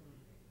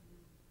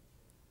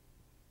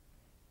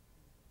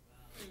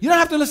 You don't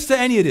have to listen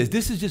to any of this.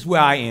 This is just where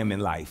I am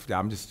in life.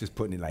 I'm just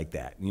putting it like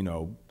that. You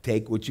know,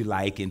 take what you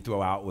like and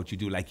throw out what you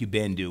do like you've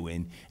been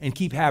doing, and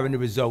keep having the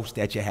results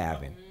that you're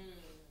having.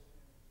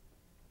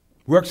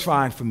 Works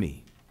fine for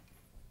me.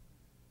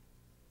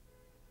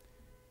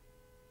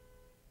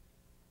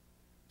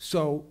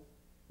 So,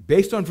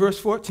 based on verse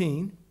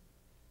 14,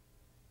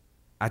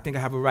 I think I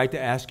have a right to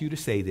ask you to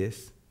say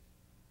this.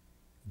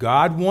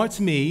 God wants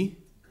me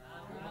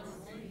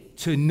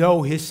to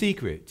know his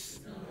secrets.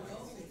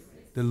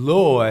 The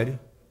Lord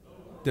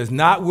does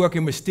not work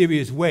in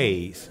mysterious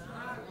ways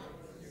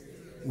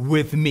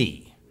with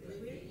me.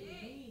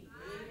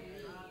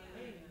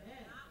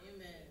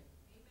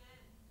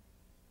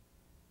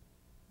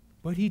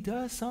 But he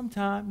does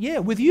sometimes. Yeah,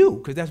 with you,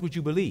 because that's what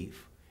you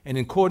believe. And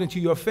according to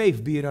your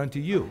faith, be it unto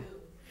you.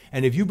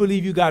 And if you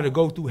believe you got to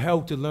go through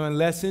hell to learn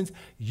lessons,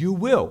 you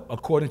will.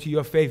 According to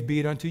your faith, be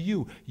it unto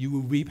you. You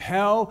will reap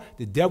hell.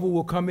 The devil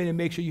will come in and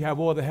make sure you have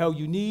all the hell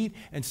you need.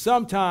 And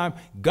sometime,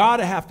 God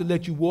will have to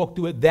let you walk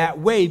through it that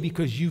way,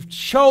 because you've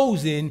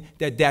chosen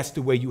that that's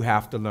the way you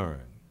have to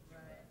learn.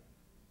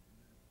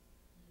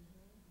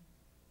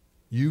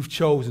 You've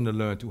chosen to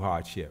learn through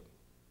hardship.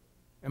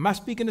 Am I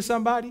speaking to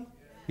somebody?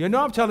 You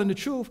know I'm telling the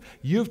truth.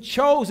 You've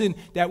chosen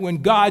that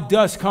when God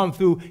does come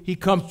through, he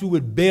comes through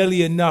with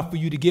barely enough for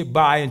you to get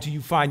by until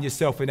you find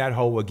yourself in that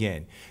hole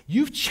again.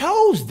 You've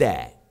chose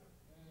that.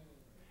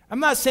 I'm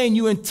not saying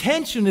you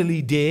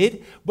intentionally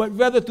did, but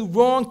rather through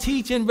wrong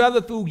teaching,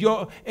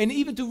 and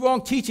even through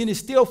wrong teaching, it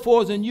still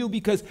falls on you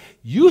because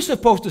you're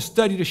supposed to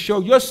study to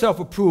show yourself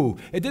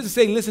approved. It doesn't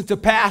say listen to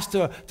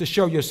pastor to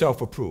show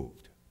yourself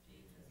approved.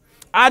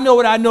 I know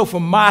what I know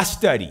from my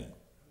study.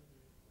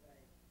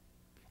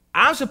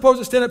 I'm supposed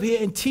to stand up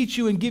here and teach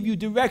you and give you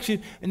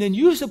direction, and then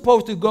you're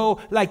supposed to go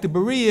like the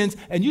Bereans,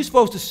 and you're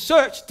supposed to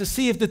search to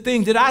see if the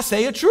things that I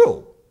say are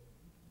true.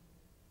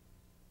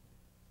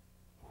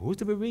 Who's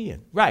the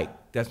Berean? Right,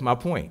 that's my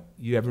point.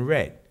 You haven't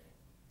read.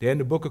 They're in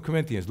the book of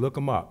Corinthians. Look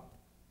them up.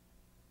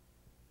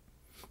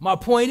 My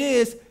point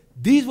is,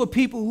 these were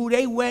people who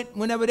they went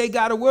whenever they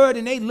got a word,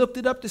 and they looked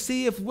it up to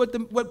see if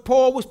what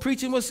Paul was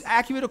preaching was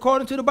accurate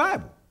according to the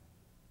Bible.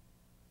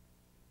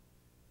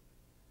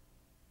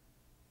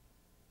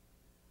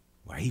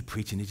 Why he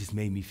preaching, it just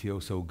made me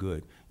feel so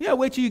good. Yeah,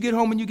 wait till you get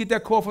home and you get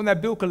that call from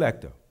that bill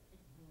collector.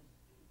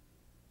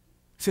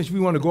 Since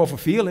we want to go for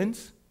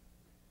feelings.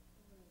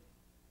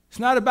 It's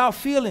not about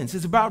feelings,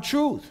 it's about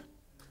truth.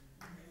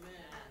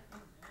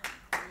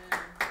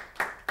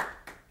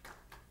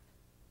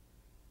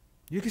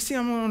 You can see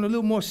I'm on a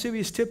little more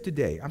serious tip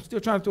today. I'm still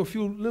trying to throw a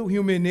few little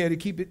humor in there to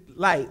keep it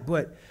light,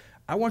 but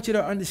I want you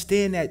to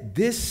understand that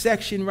this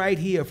section right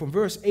here, from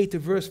verse 8 to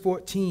verse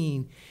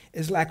 14,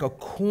 is like a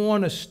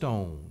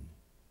cornerstone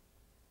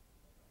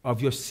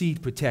of your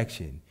seed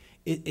protection.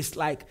 It's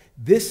like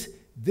this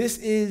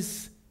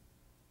is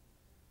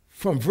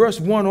from verse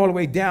 1 all the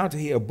way down to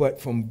here,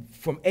 but from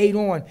 8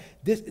 on,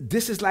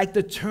 this is like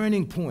the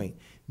turning point.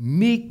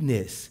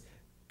 Meekness,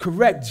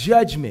 correct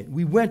judgment.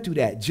 We went through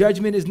that.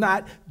 Judgment is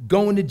not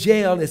going to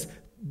jail, it's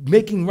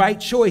making right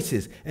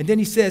choices. And then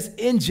he says,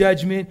 in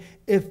judgment,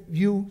 if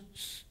you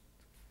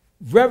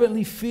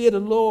reverently fear the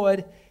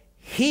Lord,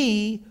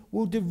 he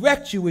will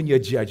direct you in your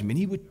judgment.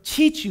 He will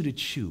teach you to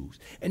choose.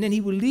 And then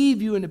he will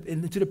lead you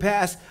into the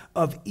path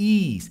of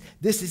ease.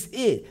 This is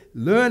it.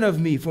 Learn of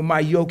me, for my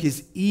yoke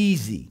is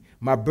easy.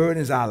 My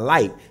burdens are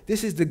light.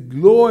 This is the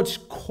Lord's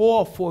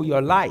call for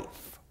your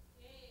life.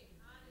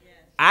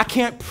 I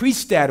can't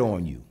preach that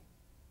on you.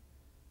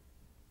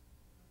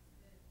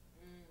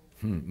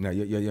 No,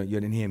 you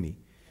didn't hear me.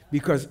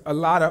 Because a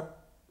lot of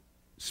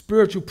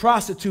spiritual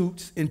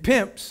prostitutes and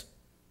pimps,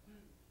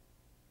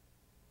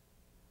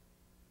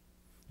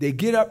 they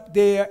get up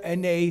there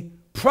and they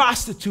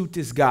prostitute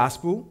this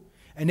gospel,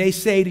 and they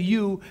say to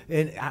you,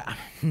 and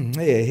I'm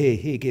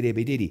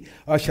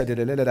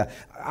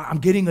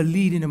getting a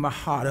leading in my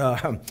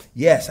heart.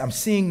 Yes, I'm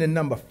seeing the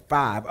number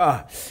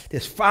 5.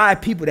 There's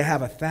 5 people that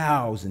have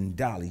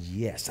 $1,000.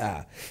 Yes,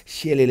 blah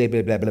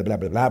blah blah blah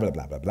blah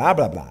blah blah blah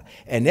blah blah,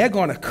 and they're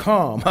gonna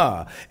come.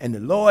 And the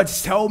Lord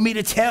told me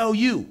to tell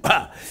you,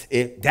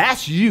 if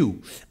that's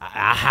you,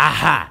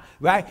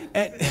 right?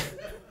 And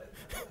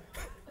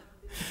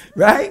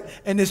right?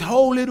 And this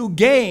whole little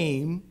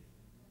game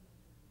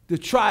to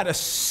try to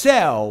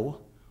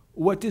sell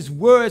what this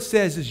word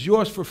says is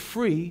yours for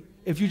free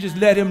if you just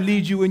let him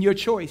lead you in your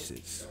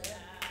choices.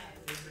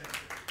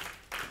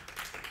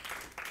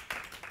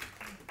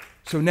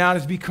 So now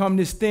it's become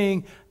this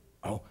thing,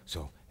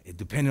 so it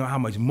depends on how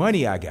much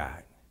money I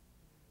got.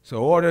 So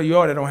all of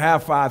y'all that don't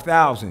have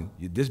 5,000,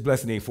 this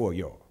blessing ain't for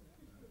y'all.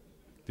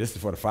 This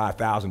is for the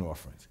 5,000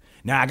 offerings.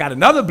 Now I got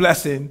another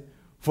blessing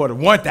for the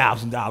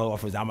 $1,000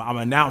 offerings. I'm going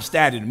to announce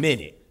that in a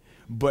minute.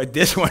 But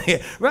this one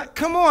here, right?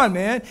 Come on,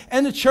 man.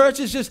 And the church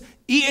is just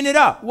eating it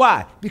up.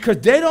 Why? Because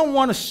they don't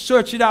want to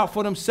search it out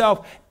for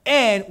themselves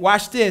and,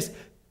 watch this,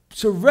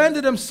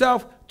 surrender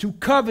themselves to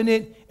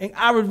covenant, and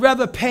I would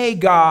rather pay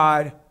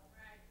God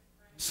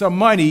some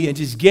money and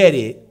just get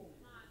it.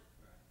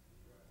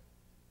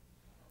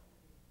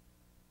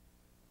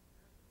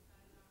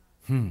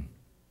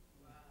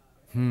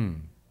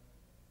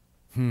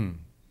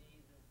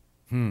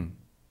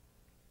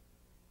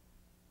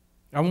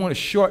 I want a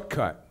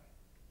shortcut.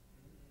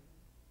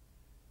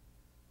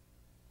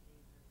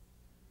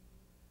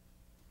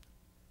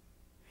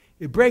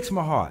 It breaks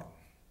my heart.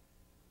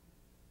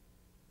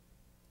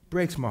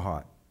 Breaks my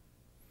heart.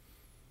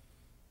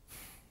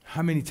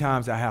 How many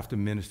times I have to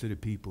minister to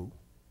people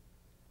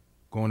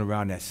going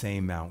around that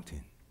same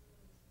mountain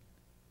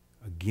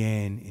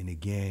again and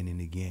again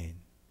and again.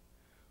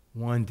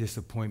 One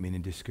disappointment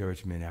and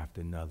discouragement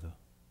after another.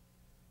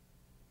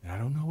 And I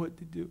don't know what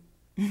to do.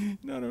 I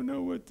don't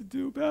know what to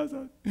do,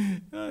 Pastor.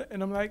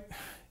 And I'm like,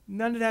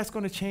 none of that's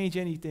going to change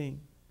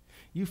anything.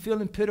 You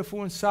feeling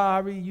pitiful and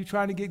sorry, you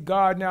trying to get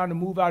God now to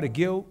move out of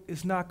guilt,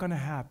 it's not going to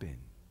happen.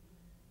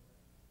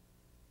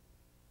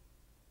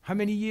 How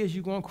many years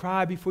you going to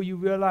cry before you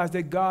realize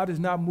that God is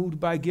not moved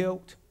by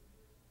guilt?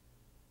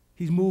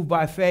 He's moved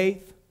by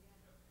faith.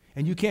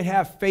 And you can't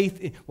have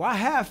faith in, well, I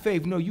have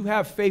faith. No, you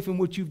have faith in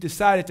what you've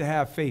decided to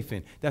have faith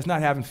in. That's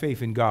not having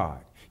faith in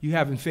God. You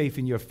having faith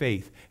in your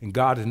faith, and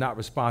God is not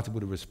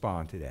responsible to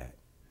respond to that.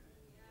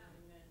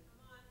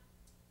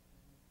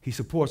 He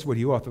supports what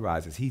he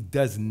authorizes. He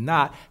does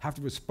not have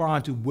to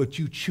respond to what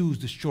you choose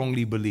to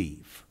strongly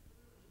believe.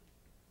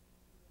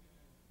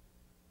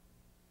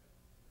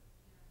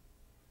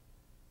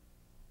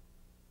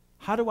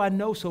 How do I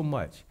know so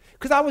much?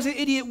 Because I was an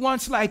idiot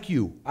once like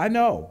you. I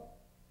know.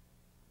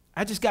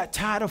 I just got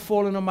tired of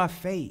falling on my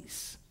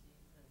face.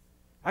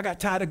 I got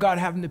tired of God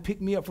having to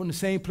pick me up from the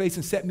same place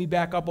and set me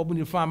back up only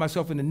to find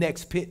myself in the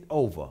next pit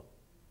over.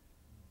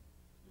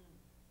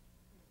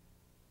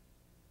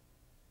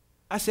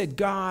 I said,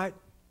 God,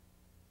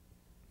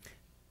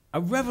 a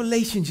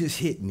revelation just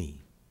hit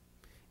me,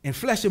 and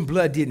flesh and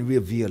blood didn't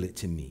reveal it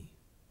to me.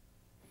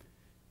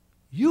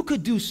 You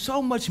could do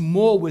so much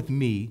more with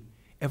me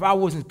if I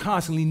wasn't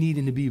constantly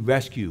needing to be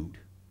rescued.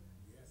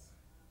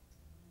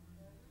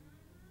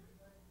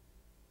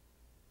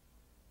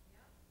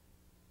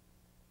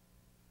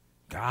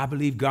 God, I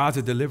believe God's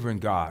a delivering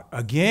God.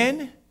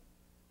 Again?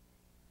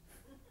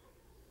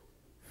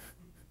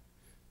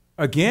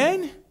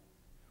 Again?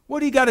 What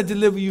do you got to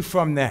deliver you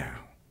from now?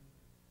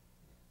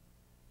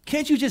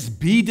 Can't you just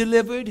be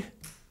delivered?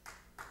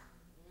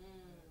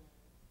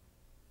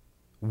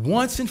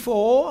 Once and for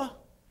all?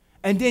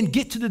 And then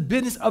get to the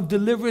business of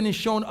delivering and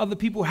showing other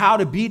people how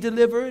to be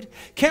delivered?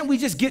 Can't we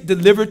just get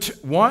delivered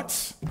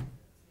once?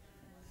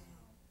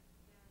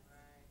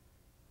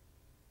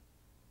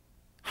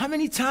 How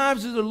many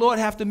times does the Lord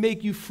have to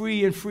make you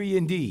free and free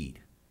indeed?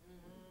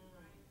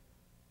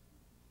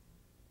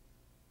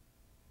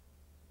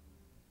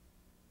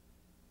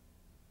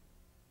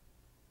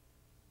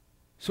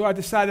 So I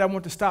decided I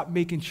want to stop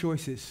making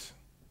choices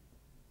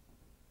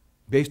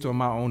based on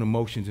my own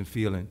emotions and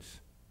feelings.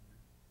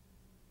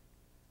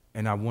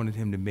 And I wanted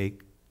him to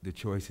make the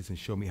choices and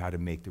show me how to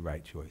make the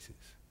right choices.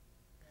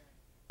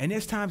 And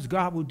there's times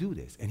God will do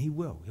this, and he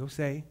will. He'll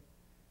say,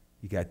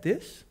 you got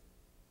this,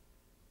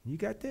 and you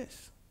got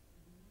this.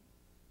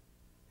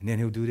 And then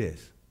he'll do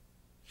this.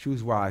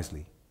 Choose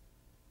wisely.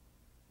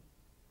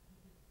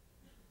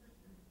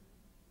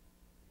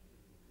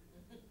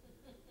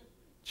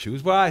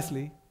 Choose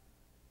wisely.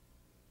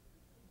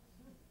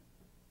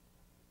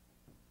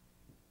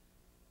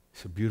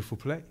 It's a beautiful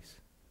place.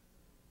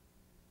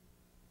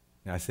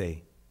 And I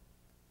say,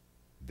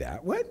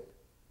 that one? He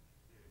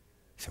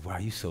said, wow,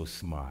 you're so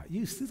smart.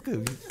 You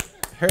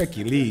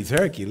Hercules.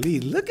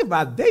 Look at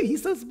my baby.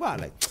 He's so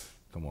smart. Like,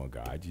 come on,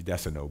 God.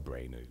 That's a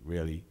no-brainer,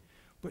 really.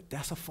 But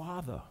that's a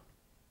father.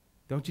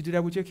 Don't you do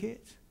that with your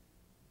kids?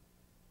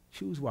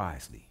 Choose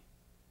wisely.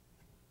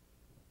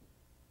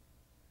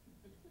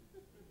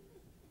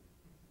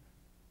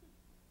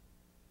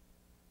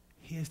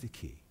 Here's the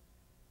key.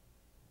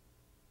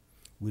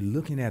 We're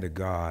looking at a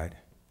God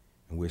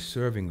and we're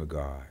serving a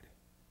God.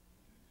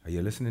 Are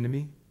you listening to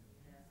me?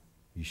 Yes.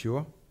 You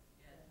sure?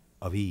 Yes.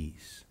 Of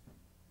ease.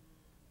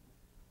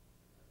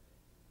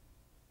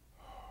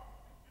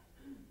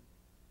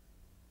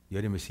 You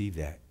didn't receive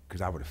that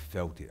because I would have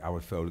felt it. I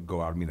would have felt it go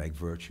out of me like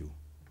virtue.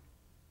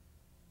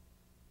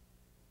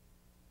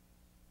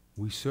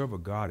 We serve a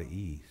God of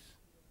ease.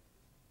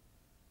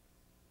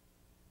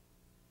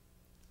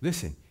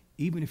 Listen,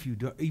 even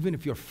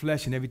if your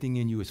flesh and everything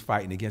in you is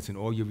fighting against it,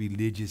 and all your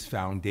religious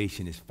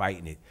foundation is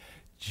fighting it,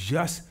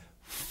 just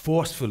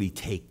forcefully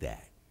take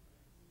that.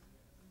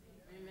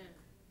 Amen.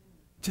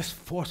 Just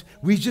force.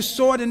 We just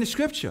saw it in the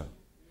scripture.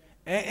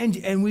 And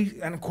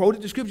I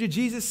quoted the scripture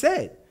Jesus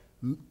said,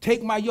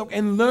 take my yoke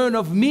and learn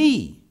of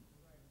me,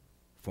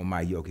 for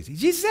my yoke is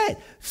easy. Jesus said,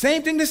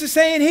 same thing this is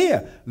saying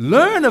here.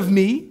 Learn of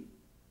me.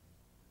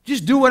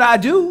 Just do what I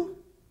do,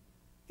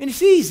 and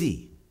it's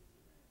easy.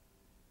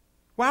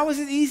 Why was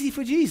it easy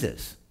for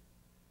Jesus?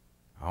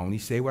 I only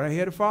say what I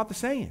hear the Father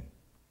saying.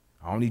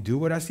 I only do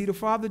what I see the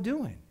Father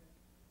doing.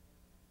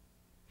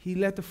 He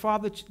let the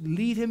Father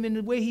lead him in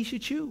the way he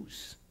should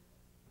choose.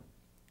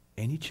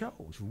 And he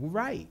chose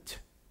right.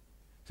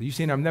 So you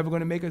saying I'm never going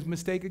to make a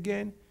mistake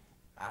again?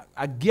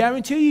 I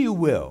guarantee you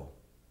will.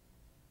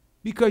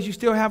 Because you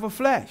still have a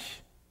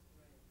flesh.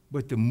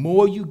 But the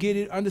more you get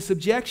it under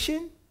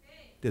subjection,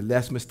 the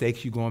less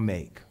mistakes you're going to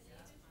make.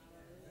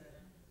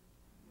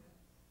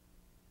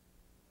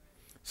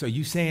 So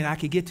you saying I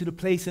could get to the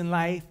place in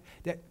life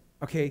that,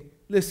 okay,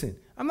 listen,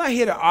 I'm not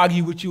here to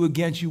argue with you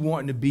against you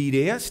wanting to be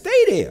there.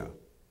 Stay there.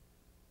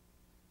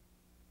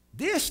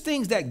 There's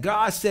things that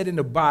God said in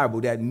the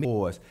Bible that make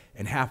us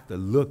and have to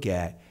look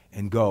at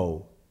and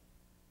go,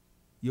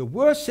 your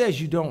word says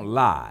you don't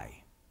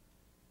lie.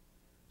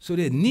 So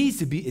there needs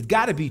to be, it's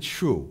got to be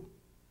true.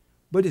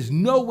 But there's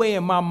no way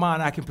in my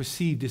mind I can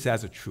perceive this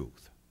as a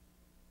truth.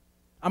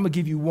 I'm going to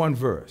give you one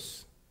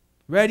verse.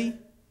 Ready?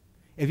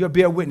 If you'll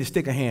bear witness,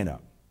 stick a hand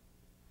up.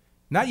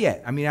 Not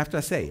yet. I mean, after I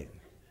say it.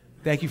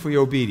 Thank you for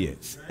your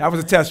obedience. That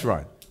was a test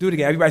run. Do it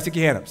again. Everybody stick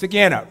your hand up. Stick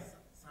your hand up.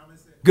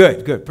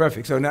 Good, good,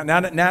 perfect. So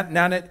now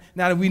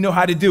that we know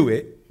how to do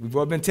it, we've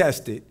all been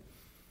tested.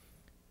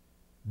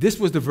 This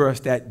was the verse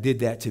that did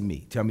that to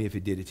me. Tell me if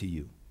it did it to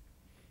you.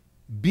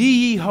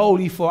 Be ye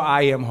holy, for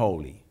I am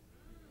holy.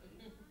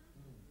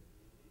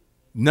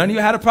 None of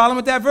you had a problem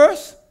with that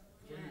verse?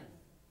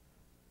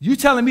 You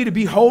telling me to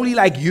be holy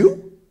like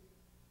you?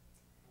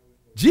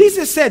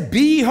 Jesus said,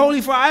 be ye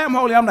holy, for I am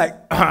holy. I'm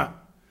like,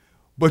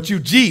 but you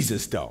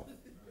Jesus, though.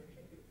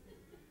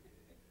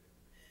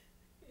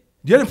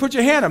 You didn't put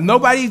your hand up.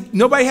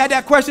 Nobody had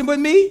that question but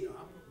me?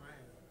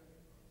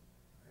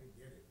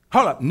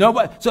 Hold up.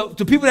 Nobody. So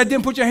the people that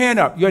didn't put your hand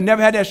up, you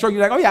never had that struggle.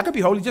 You're like, oh yeah, I could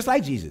be holy just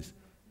like Jesus.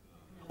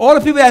 All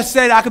the people that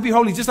said I could be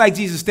holy just like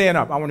Jesus, stand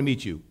up. I want to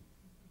meet you.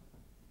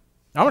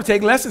 I want to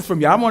take lessons from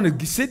you. I want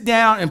to sit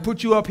down and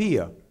put you up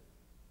here.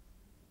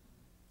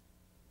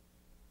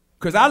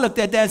 Because I looked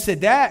at that and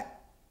said,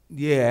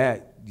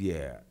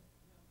 yeah.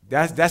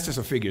 That's just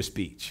a figure of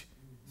speech.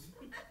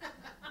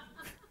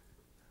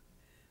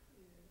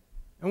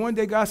 And one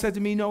day God said to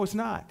me, no, it's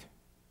not.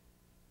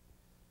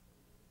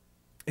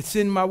 It's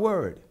in my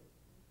word.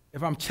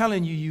 If I'm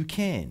telling you, you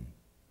can.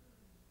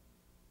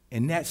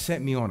 And that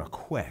sent me on a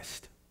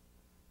quest.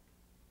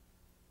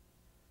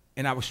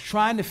 And I was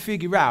trying to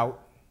figure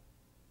out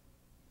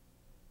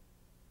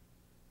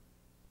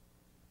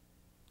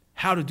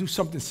how to do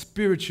something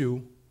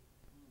spiritual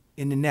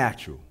in the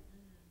natural.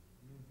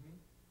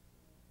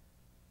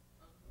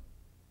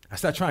 I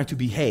started trying to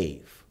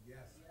behave.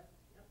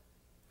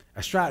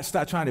 I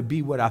started trying to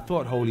be what I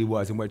thought holy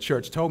was and what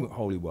church told me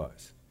holy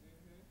was.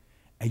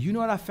 And you know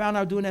what I found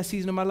out during that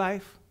season of my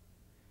life?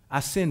 I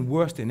sinned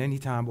worse than any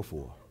time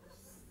before.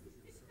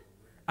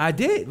 I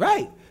did,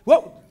 right.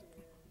 Well,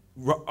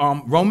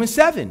 Romans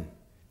 7,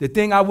 the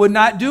thing I would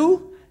not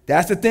do,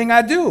 that's the thing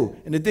I do.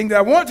 And the thing that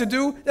I want to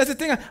do, that's the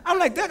thing. I'm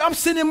like, I'm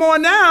sinning more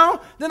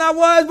now than I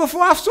was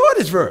before I saw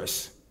this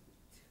verse.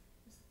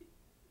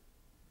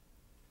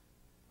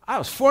 I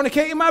was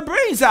fornicating my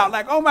brains out.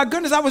 Like, oh my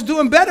goodness, I was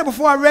doing better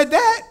before I read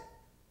that.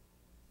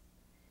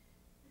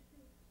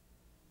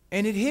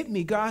 And it hit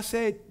me. God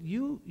said,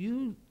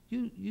 you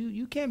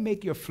can't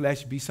make your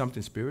flesh be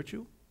something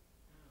spiritual.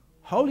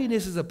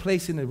 Holiness is a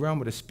place in the realm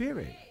of the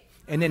spirit.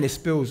 And then it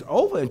spills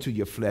over into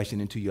your flesh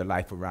and into your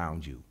life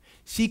around you.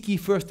 Seek ye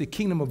first the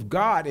kingdom of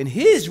God and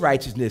his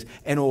righteousness,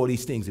 and all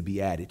these things will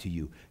be added to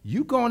you.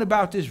 You going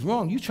about this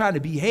wrong. You trying to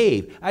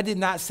behave. I did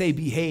not say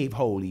behave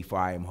holy, for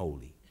I am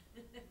holy.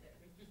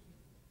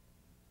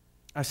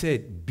 I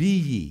said, be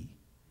ye.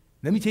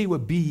 Let me tell you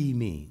what be ye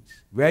means.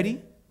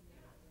 Ready?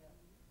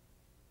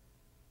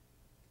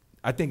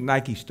 I think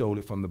Nike stole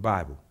it from the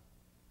Bible.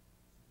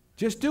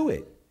 Just do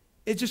it.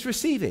 Just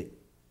receive it.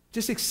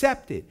 Just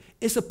accept it.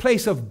 It's a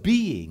place of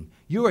being.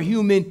 You're a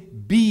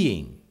human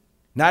being,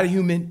 not a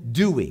human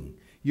doing.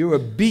 You're a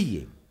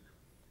being.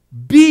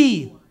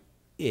 Be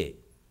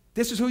it.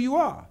 This is who you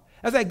are.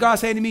 That's like God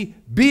saying to me,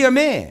 be a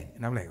man.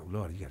 And I'm like, oh,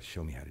 Lord, you got to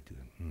show me how to do it.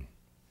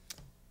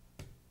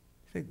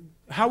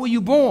 How were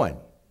you born?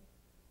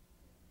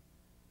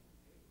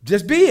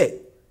 Just be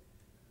it.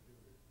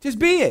 Just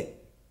be it.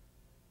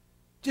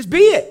 Just be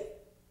it.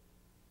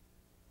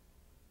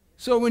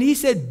 So when he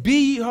said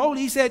be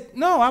holy, he said,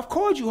 no, I've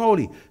called you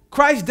holy.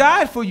 Christ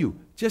died for you.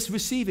 Just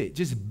receive it.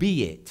 Just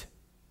be it.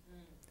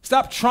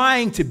 Stop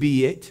trying to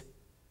be it.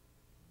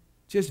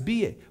 Just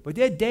be it. But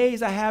there are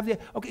days I have there.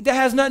 Okay, that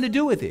has nothing to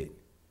do with it.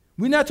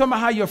 We're not talking about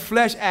how your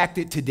flesh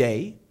acted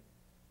today.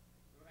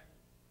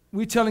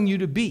 We're telling you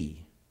to be.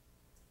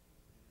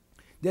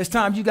 There's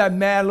times you got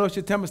mad, lost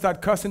your temper, start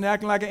cussing,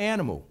 acting like an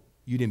animal.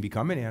 You didn't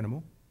become an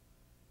animal.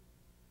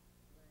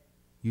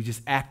 You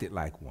just acted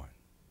like one.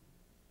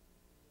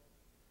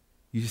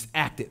 You just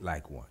acted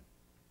like one.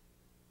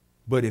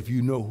 But if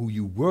you know who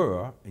you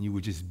were and you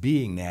were just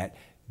being that,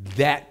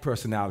 that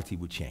personality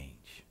would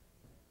change.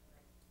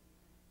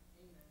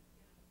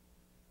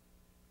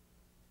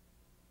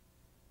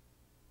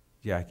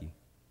 Jackie,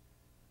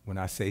 when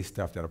I say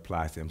stuff that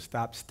applies to him,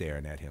 stop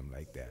staring at him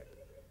like that.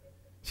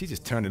 She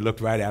just turned and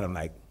looked right at him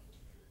like,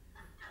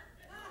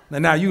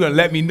 now you're going to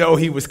let me know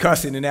he was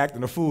cussing and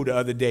acting a fool the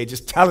other day,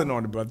 just telling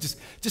on the brother.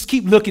 Just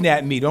keep looking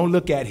at me. Don't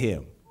look at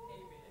him.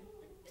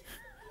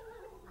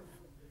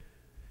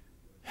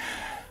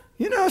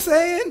 You know what I'm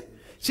saying?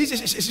 She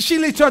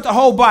turned the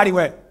whole body,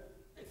 went,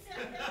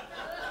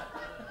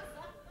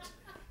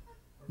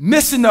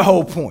 missing the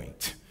whole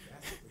point.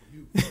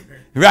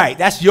 Right,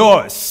 that's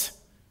yours.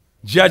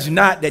 Judge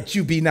not that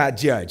you be not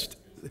judged.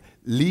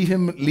 Leave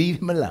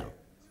him alone.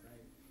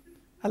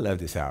 I love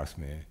this house,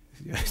 man.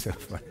 It's so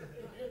funny.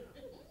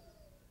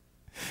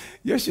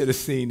 You should have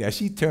seen that.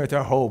 She turned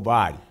her whole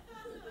body.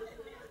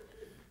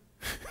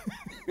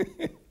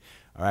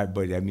 All right,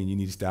 buddy, that means you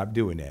need to stop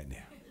doing that now.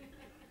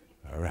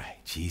 All right,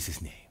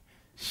 Jesus' name.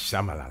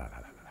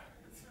 Shama-la-la-la-la-la.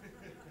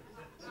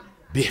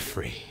 Be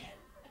free.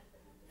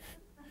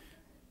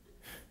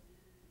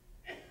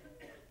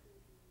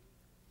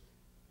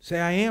 Say,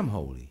 I am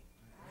holy.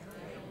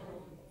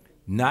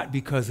 Not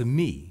because of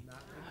me,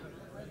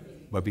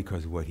 but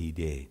because of what he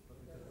did.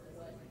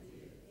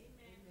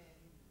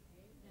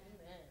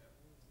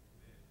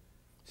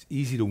 It's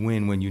easy to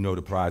win when you know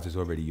the prize is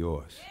already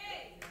yours.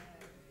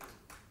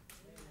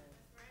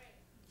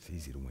 It's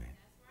easy to win.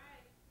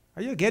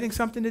 Are you getting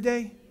something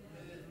today?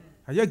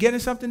 Are you getting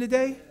something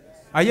today?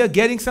 Are you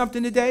getting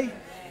something today?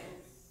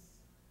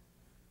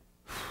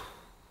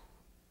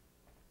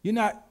 You're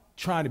not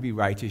trying to be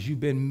righteous. You've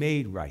been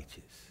made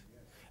righteous.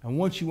 And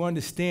once you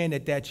understand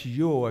that that's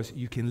yours,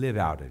 you can live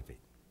out of it.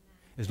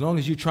 As long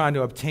as you're trying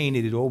to obtain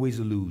it, it always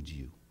eludes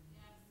you.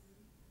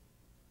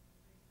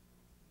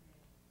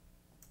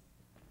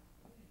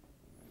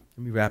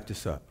 Let me wrap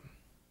this up.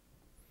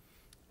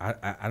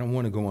 I don't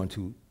want to go on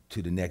to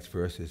the next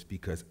verses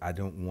because I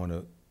don't want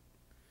to.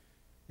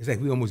 It's like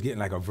we almost getting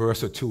like a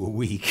verse or two a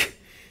week.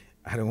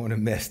 I don't want to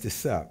mess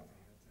this up.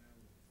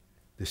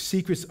 The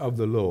secrets of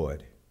the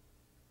Lord.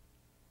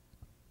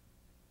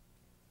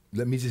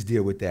 Let me just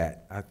deal with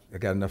that. I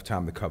got enough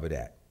time to cover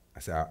that. I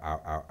said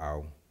I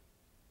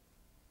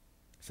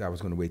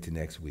was going to wait till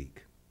next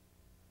week.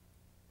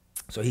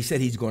 So he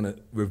said he's going to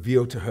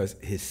reveal to us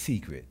his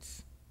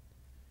secrets.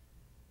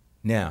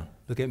 Now,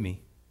 look at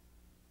me.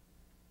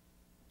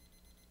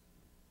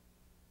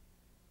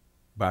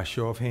 By a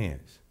show of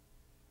hands,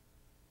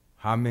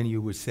 how many of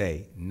you would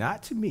say,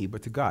 not to me,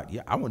 but to God,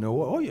 yeah, I want to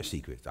know all your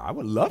secrets. I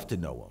would love to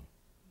know them.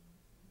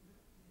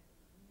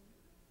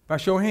 By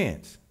show of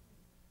hands.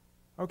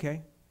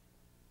 Okay.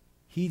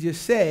 He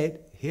just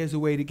said, here's a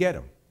way to get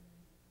them.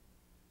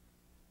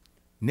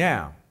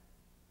 Now,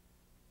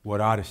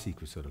 what are the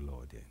secrets of the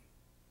Lord then?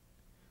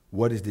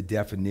 What is the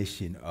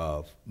definition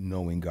of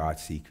knowing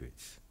God's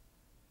secrets?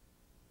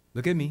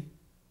 Look at me.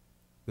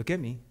 Look at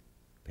me.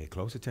 Pay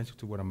close attention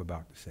to what I'm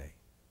about to say.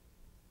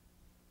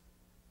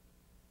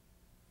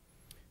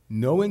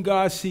 Knowing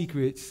God's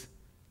secrets,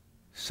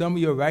 some of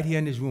you are right here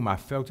in this room, I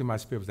felt in my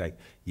spirit, was like,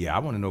 yeah, I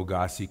want to know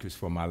God's secrets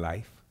for my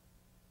life.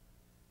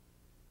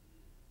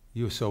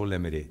 You're so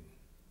limited.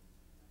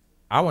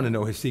 I want to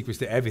know his secrets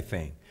to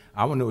everything.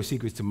 I want to know his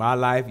secrets to my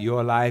life,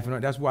 your life.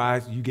 And that's why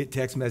you get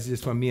text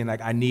messages from me and like,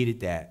 I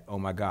needed that. Oh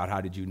my God,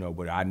 how did you know?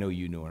 But I know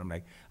you knew. And I'm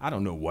like, I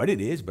don't know what it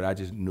is, but I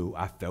just knew.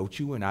 I felt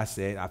you and I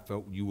said, I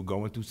felt you were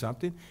going through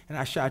something and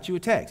I shot you a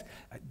text.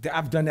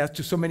 I've done that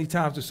to so many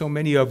times to so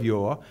many of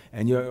y'all.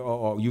 And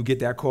or you get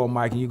that call,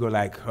 Mike, and you go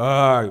like,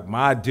 oh,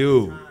 my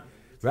dude.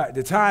 Right,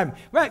 the time,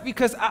 right,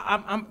 because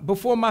I'm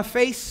before my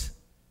face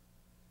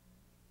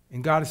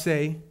and God will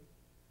say,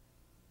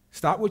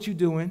 stop what you're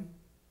doing.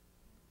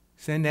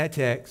 Send that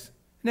text,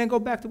 and then go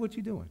back to what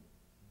you're doing.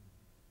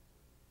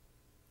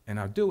 And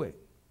I'll do it.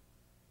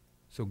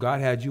 So God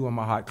had you on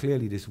my heart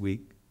clearly this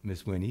week,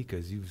 Miss Winnie,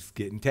 because you was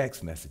getting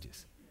text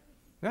messages.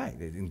 Right,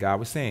 and God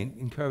was saying,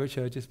 encourage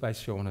her just by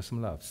showing her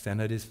some love. Send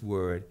her this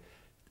word,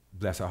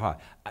 bless her heart.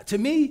 To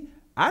me,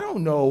 I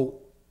don't know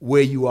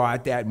where you are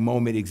at that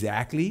moment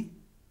exactly,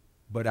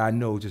 but I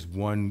know just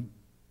one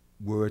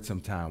word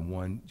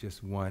sometime,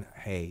 just one,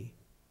 hey,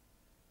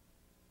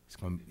 it's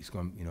going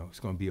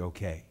to be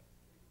okay.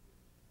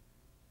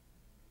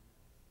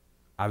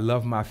 I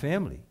love my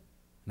family.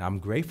 Now, I'm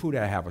grateful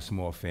that I have a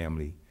small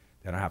family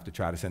that I don't have to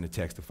try to send a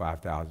text to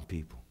 5,000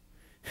 people.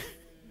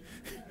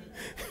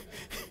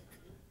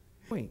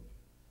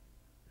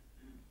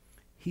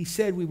 He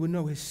said we would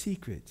know his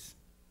secrets.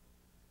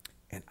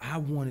 And I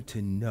wanted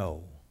to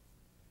know,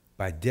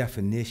 by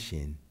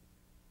definition,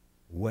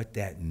 what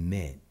that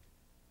meant.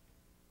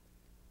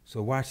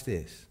 So watch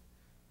this.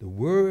 The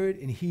word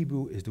in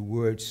Hebrew is the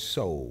word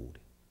sod,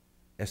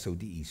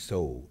 S-O-D-E,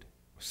 sod,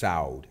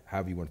 soud,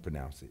 however you want to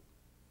pronounce it.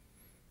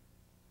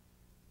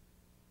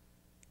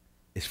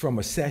 It's from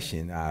a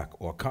session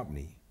or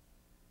company.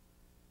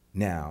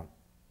 Now,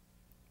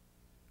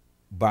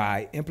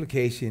 by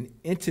implication,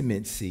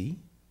 intimacy,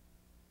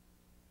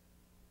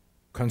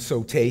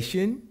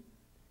 consultation,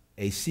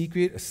 a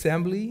secret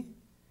assembly,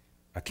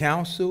 a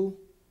council,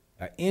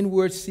 an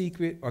inward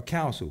secret or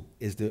council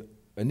is the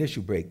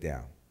initial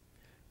breakdown.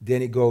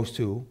 Then it goes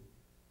to,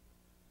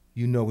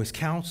 you know his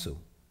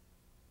council,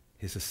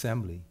 his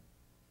assembly.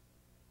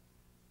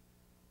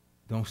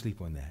 Don't sleep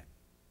on that.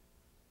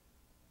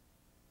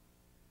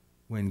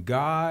 When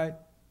God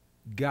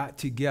got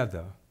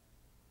together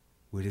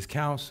with his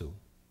council,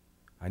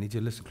 I need you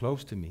to listen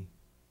close to me.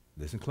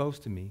 Listen close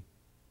to me.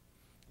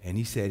 And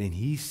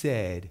he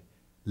said,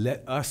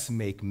 let us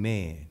make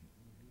man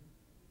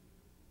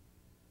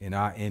in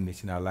our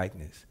image and our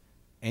likeness.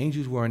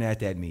 Angels weren't at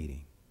that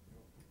meeting.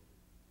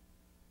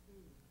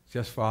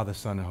 Just Father,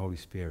 Son, and Holy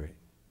Spirit.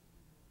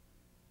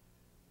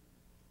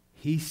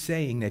 He's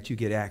saying that you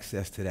get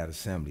access to that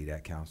assembly,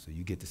 that council.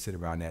 You get to sit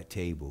around that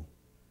table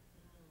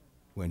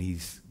when he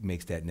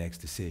makes that next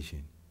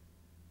decision.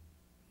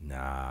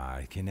 Nah,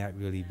 can that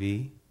really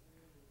be?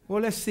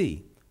 Well, let's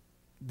see.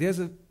 There's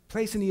a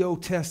place in the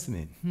Old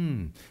Testament.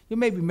 You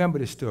may remember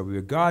the story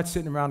where God's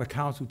sitting around a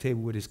council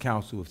table with his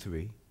council of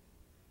three,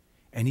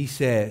 and he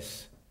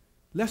says,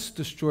 let's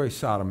destroy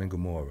Sodom and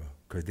Gomorrah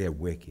because they're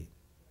wicked.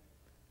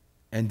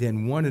 And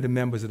then one of the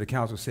members of the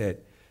council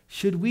said,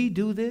 should we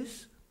do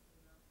this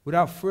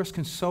without first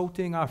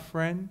consulting our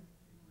friend?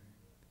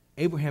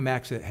 Abraham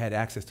had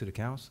access to the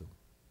council.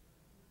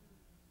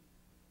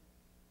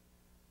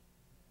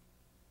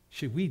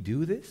 Should we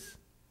do this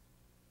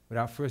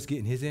without first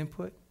getting his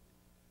input?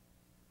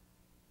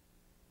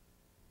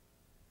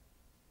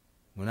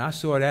 When I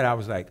saw that, I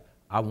was like,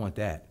 I want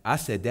that. I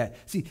said that.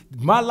 See,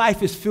 my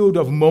life is filled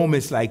of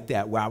moments like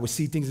that where I would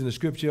see things in the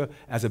scripture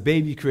as a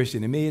baby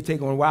Christian. It may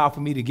take a while for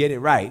me to get it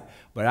right,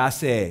 but I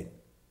said,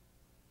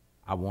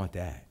 I want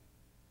that.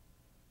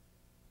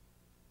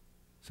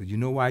 So you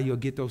know why you'll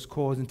get those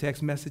calls and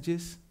text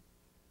messages?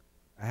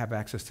 I have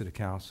access to the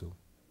council.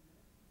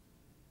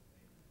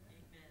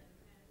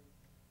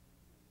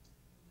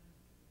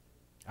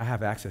 I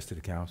have access to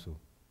the council.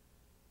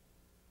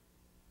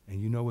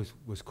 And you know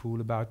what's cool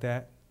about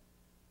that?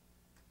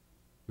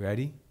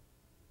 Ready?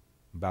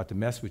 I'm about to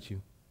mess with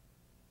you.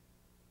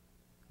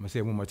 I'm going to say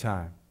it one more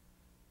time.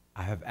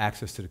 I have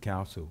access to the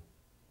council.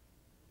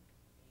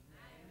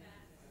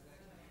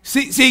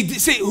 See,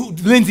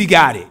 Lindsay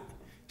got it.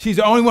 She's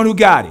the only one who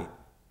got it.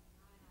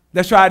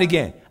 Let's try it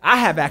again. I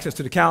have access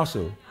to the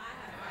council.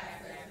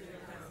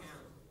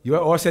 You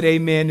all said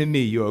amen to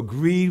me. You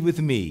agreed with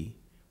me,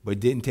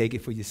 but didn't take it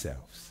for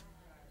yourselves.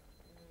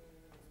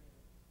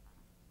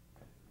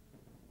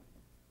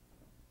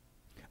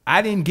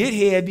 I didn't get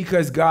here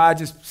because God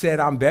just said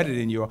I'm better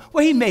than you.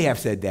 Well, he may have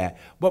said that,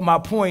 but my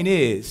point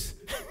is,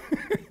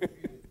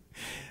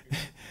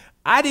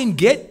 I didn't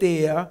get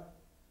there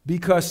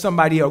because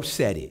somebody else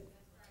said it.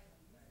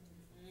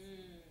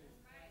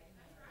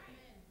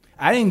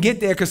 I didn't get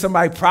there because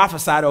somebody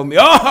prophesied on me,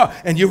 oh,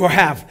 and you will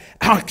have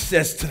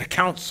access to the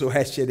council.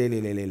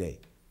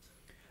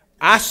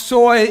 I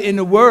saw it in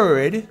the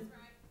word,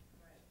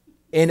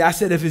 and I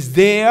said, if it's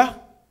there,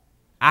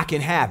 I can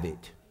have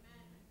it.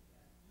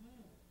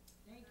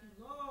 Thank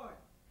you, Lord.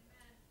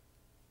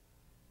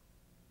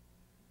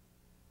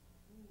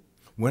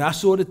 When I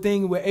saw the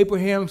thing where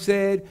Abraham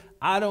said,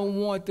 I don't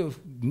want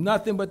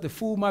nothing but the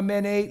food my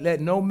men ate,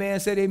 let no man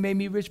say they made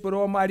me rich but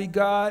Almighty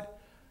God,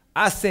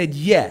 I said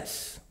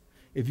yes.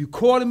 If you're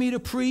calling me to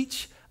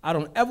preach, I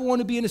don't ever want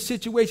to be in a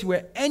situation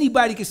where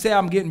anybody can say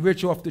I'm getting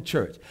rich off the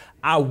church.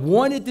 I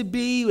want it to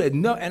be,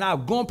 and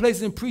I've gone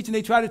places and preach, and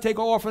they try to take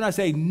an offer, and I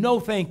say, no,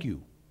 thank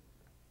you.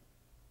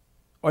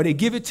 Or they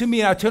give it to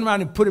me, and I turn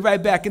around and put it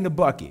right back in the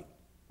bucket.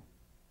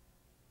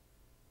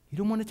 You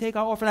don't want to take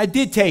our offer? And I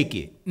did take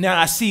it. Now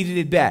I seeded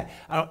it back.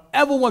 I don't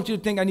ever want you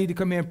to think I need to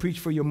come here and preach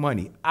for your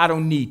money. I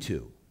don't need to.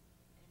 Amen.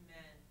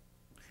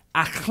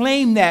 I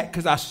claim that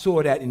because I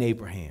saw that in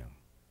Abraham.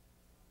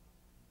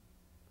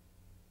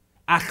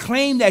 I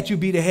claim that you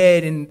be the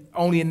head and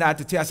only and not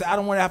the tail. I said, I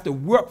don't want to have to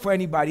work for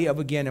anybody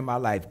ever again in my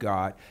life,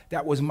 God.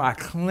 That was my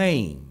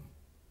claim.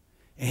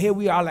 And here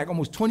we are like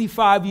almost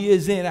 25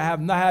 years in. I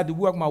have not had to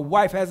work. My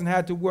wife hasn't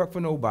had to work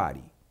for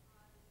nobody.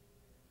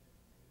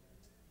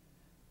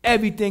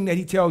 Everything that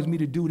he tells me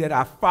to do that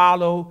I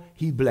follow,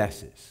 he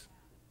blesses.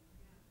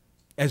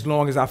 As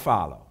long as I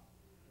follow.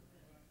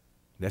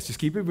 Let's just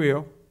keep it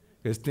real.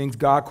 There's things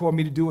God called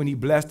me to do, and he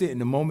blessed it.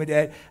 And the moment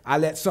that I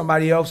let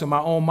somebody else in my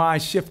own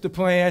mind shift the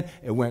plan,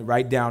 it went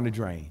right down the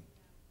drain.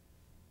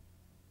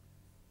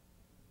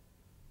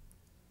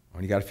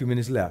 Only got a few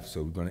minutes left,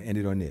 so we're going to end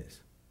it on this.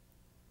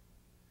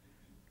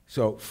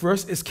 So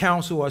first is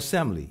council or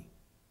assembly.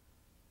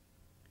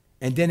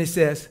 And then it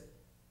says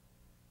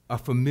a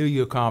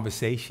familiar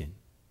conversation.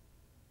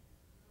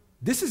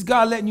 This is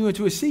God letting you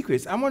into his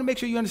secrets. I want to make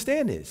sure you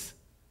understand this.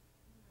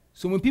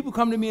 So when people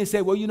come to me and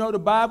say, well, you know, the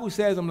Bible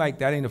says, I'm like,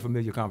 that ain't a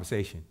familiar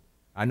conversation.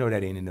 I know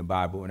that ain't in the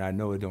Bible, and I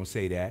know it don't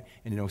say that,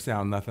 and it don't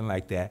sound nothing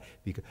like that.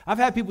 Because I've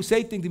had people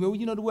say things to me, well,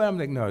 you know the way? I'm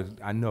like, no,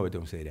 I know it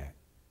don't say that.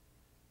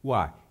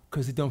 Why?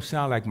 Because it don't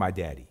sound like my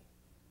daddy.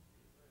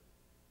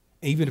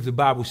 Even if the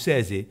Bible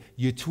says it,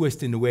 you're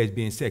twisting the way it's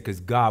being said,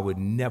 because God would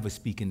never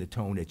speak in the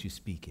tone that you're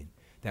speaking.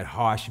 That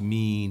harsh,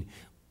 mean,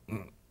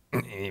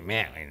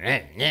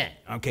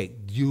 okay,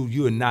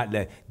 you are not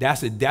that.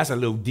 That's a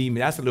little demon.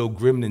 That's a little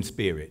gremlin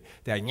spirit.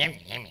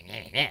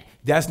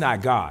 That's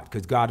not God,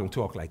 because God don't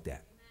talk like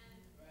that.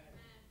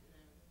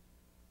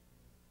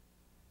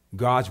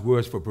 God's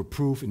words for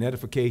proof and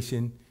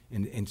edification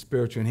and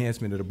spiritual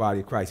enhancement of the body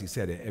of Christ. He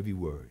said it every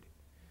word.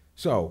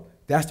 So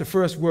that's the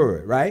first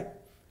word, right?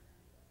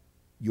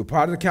 You're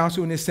part of the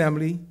council and the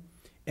assembly,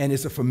 and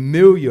it's a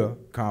familiar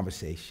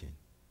conversation.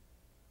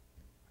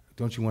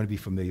 Don't you want to be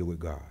familiar with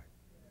God?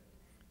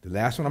 The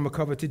last one I'm going to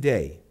cover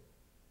today.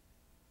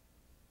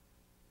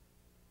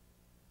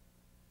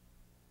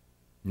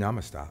 No, I'm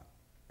going to stop.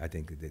 I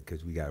think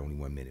because we got only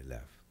 1 minute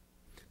left.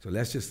 So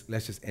let's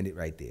just end it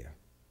right there.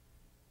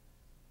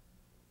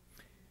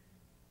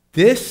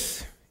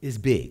 This is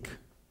big.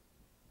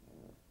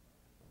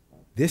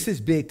 This is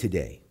big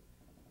today.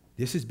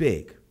 This is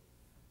big.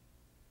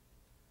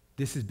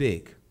 This is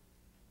big.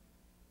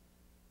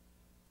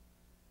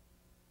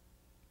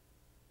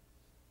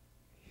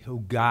 He'll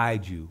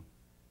guide you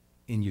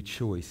in your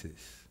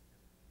choices.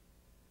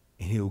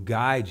 And he'll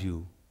guide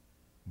you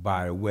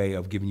by a way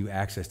of giving you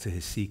access to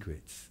his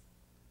secrets.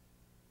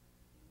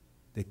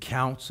 The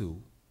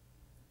counsel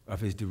of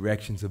his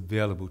directions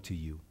available to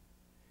you.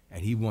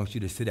 And he wants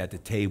you to sit at the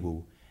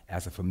table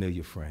as a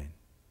familiar friend.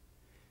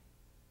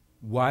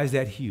 Why is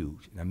that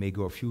huge? And I may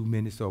go a few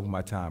minutes over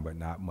my time, but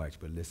not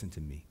much. But listen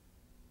to me.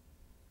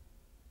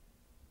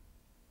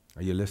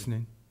 Are you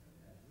listening?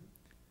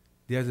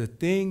 There's a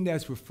thing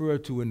that's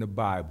referred to in the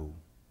Bible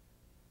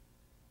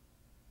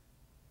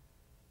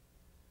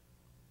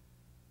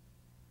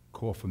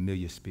called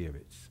familiar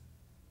spirits.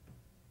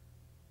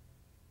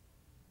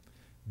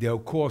 They'll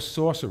call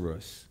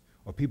sorcerers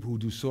or people who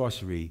do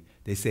sorcery,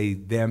 they say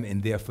them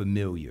and their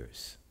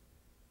familiars.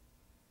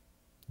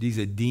 These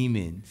are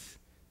demons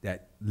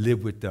that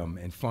live with them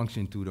and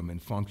function through them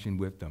and function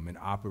with them and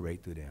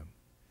operate through them.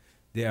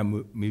 There are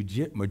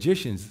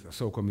magicians,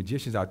 so-called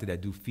magicians out there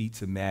that do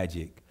feats of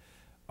magic,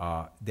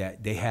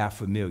 that they have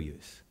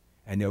familiars.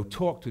 And they'll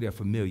talk to their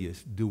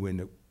familiars during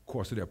the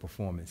course of their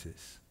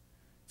performances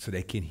so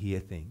they can hear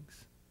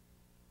things.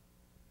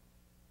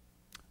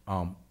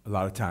 A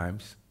lot of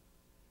times,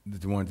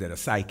 the ones that are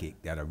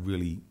psychic, that are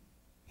really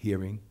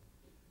hearing,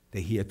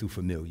 they hear through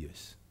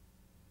familiars.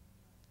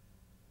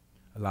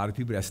 A lot of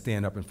people that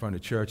stand up in front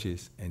of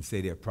churches and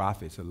say they're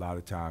prophets, a lot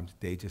of times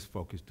they just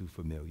focus through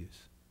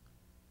familiars.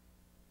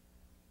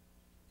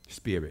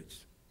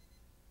 Spirits.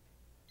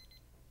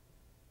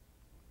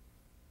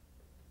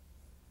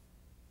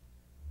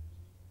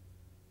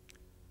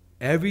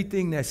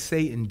 Everything that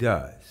Satan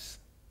does,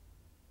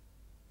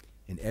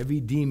 and every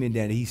demon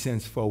that he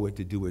sends forward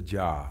to do a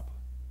job,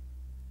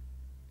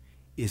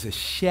 is a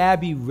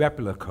shabby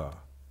replica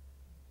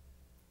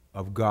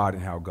of God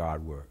and how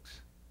God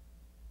works.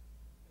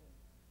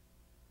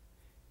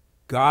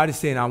 God is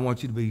saying, I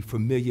want you to be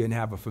familiar and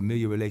have a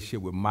familiar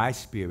relationship with my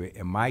spirit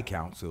and my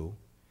counsel.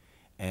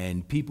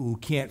 And people who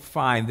can't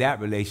find that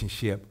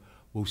relationship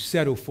will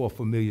settle for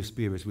familiar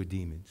spirits with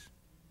demons.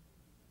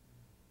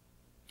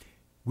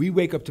 We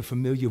wake up to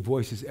familiar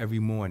voices every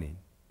morning,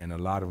 and a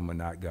lot of them are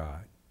not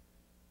God.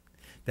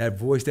 That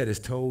voice that has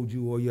told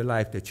you all your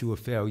life that you're a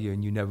failure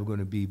and you're never going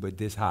to be but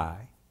this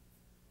high,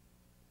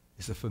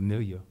 it's a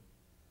familiar.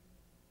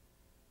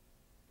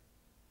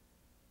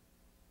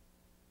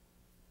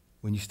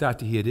 When you start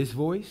to hear this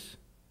voice,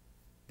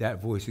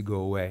 that voice will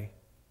go away.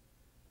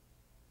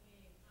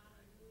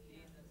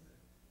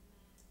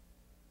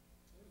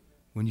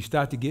 When you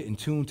start to get in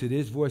tune to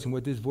this voice and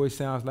what this voice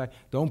sounds like,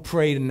 don't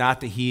pray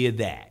not to hear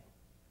that.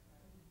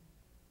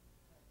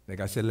 Like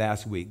I said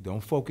last week,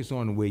 don't focus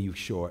on the way you're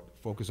short.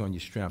 Focus on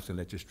your strengths and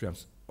let your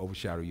strengths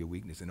overshadow your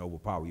weakness and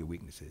overpower your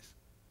weaknesses.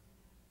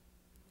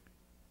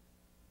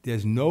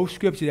 There's no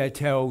scripture that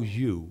tells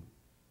you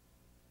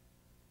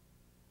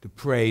to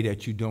pray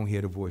that you don't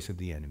hear the voice of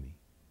the enemy.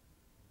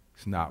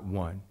 It's not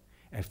one.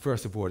 And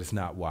first of all, it's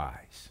not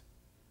wise.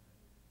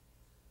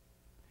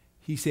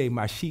 He said,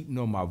 my sheep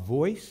know my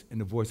voice,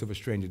 and the voice of a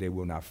stranger they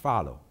will not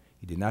follow.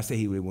 He did not say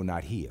they will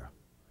not hear.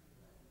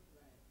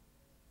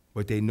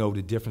 But they know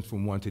the difference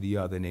from one to the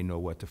other, and they know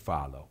what to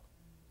follow.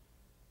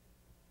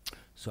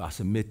 So I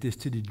submit this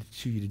to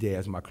you today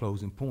as my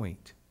closing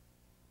point.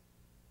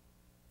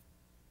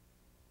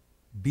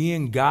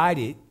 Being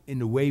guided in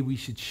the way we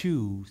should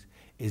choose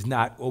is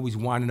not always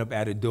winding up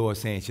at a door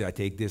saying, should I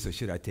take this or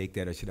should I take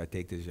that or should I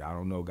take this? I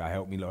don't know, God,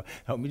 help me, Lord.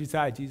 Help me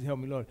decide, Jesus, help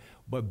me, Lord.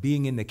 But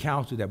being in the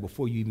counsel that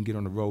before you even get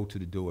on the road to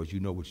the doors, you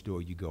know which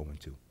door you're going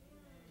to. Amen.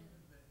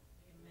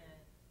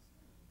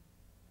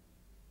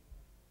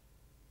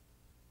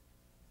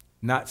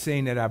 Not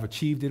saying that I've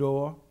achieved it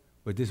all,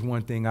 but this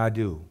one thing I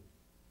do.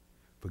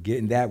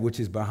 Forgetting that which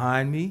is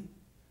behind me,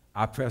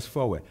 I press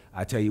forward.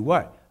 I tell you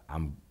what,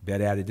 I'm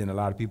better at it than a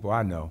lot of people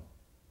I know.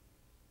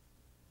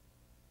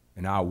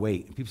 And I'll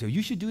wait. And people say,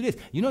 you should do this.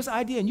 You know this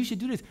idea, and you should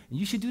do this, and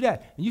you should do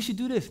that, and you should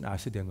do this. And I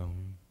sit there and go,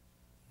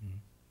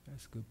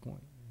 that's a good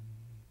point.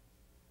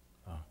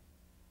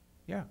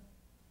 Yeah.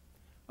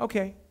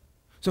 Okay.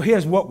 So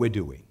here's what we're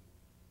doing.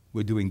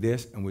 We're doing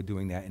this, and we're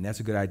doing that, and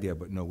that's a good idea,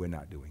 but no, we're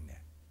not doing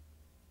that.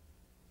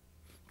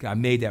 I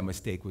made that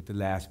mistake with the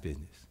last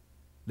business.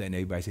 Letting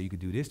everybody say, you could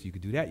do this, you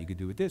could do that, you could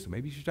do it this, or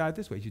maybe you should try it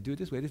this way, you should do it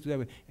this way, this, that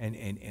way.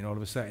 And all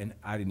of a sudden,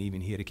 I didn't even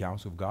hear the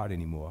counsel of God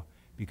anymore,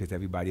 because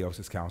everybody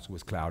else's counsel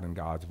was clouding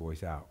God's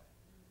voice out.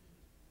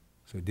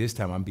 So this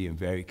time I'm being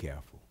very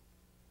careful.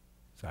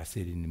 So I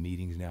sit in the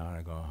meetings now and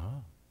I go,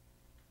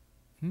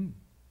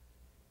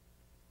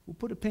 we'll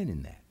put a pin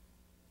in that.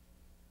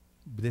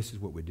 But this is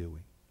what we're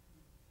doing.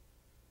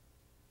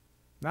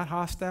 Not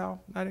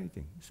hostile, not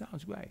anything. It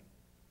sounds right.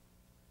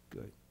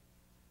 Good.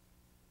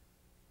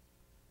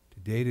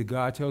 Today that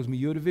God tells me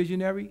you're the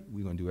visionary,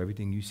 we're going to do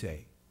everything you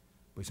say.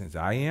 But since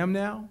I am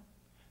now,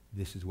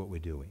 this is what we're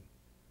doing.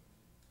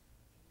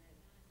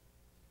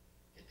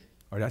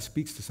 Or that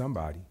speaks to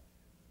somebody.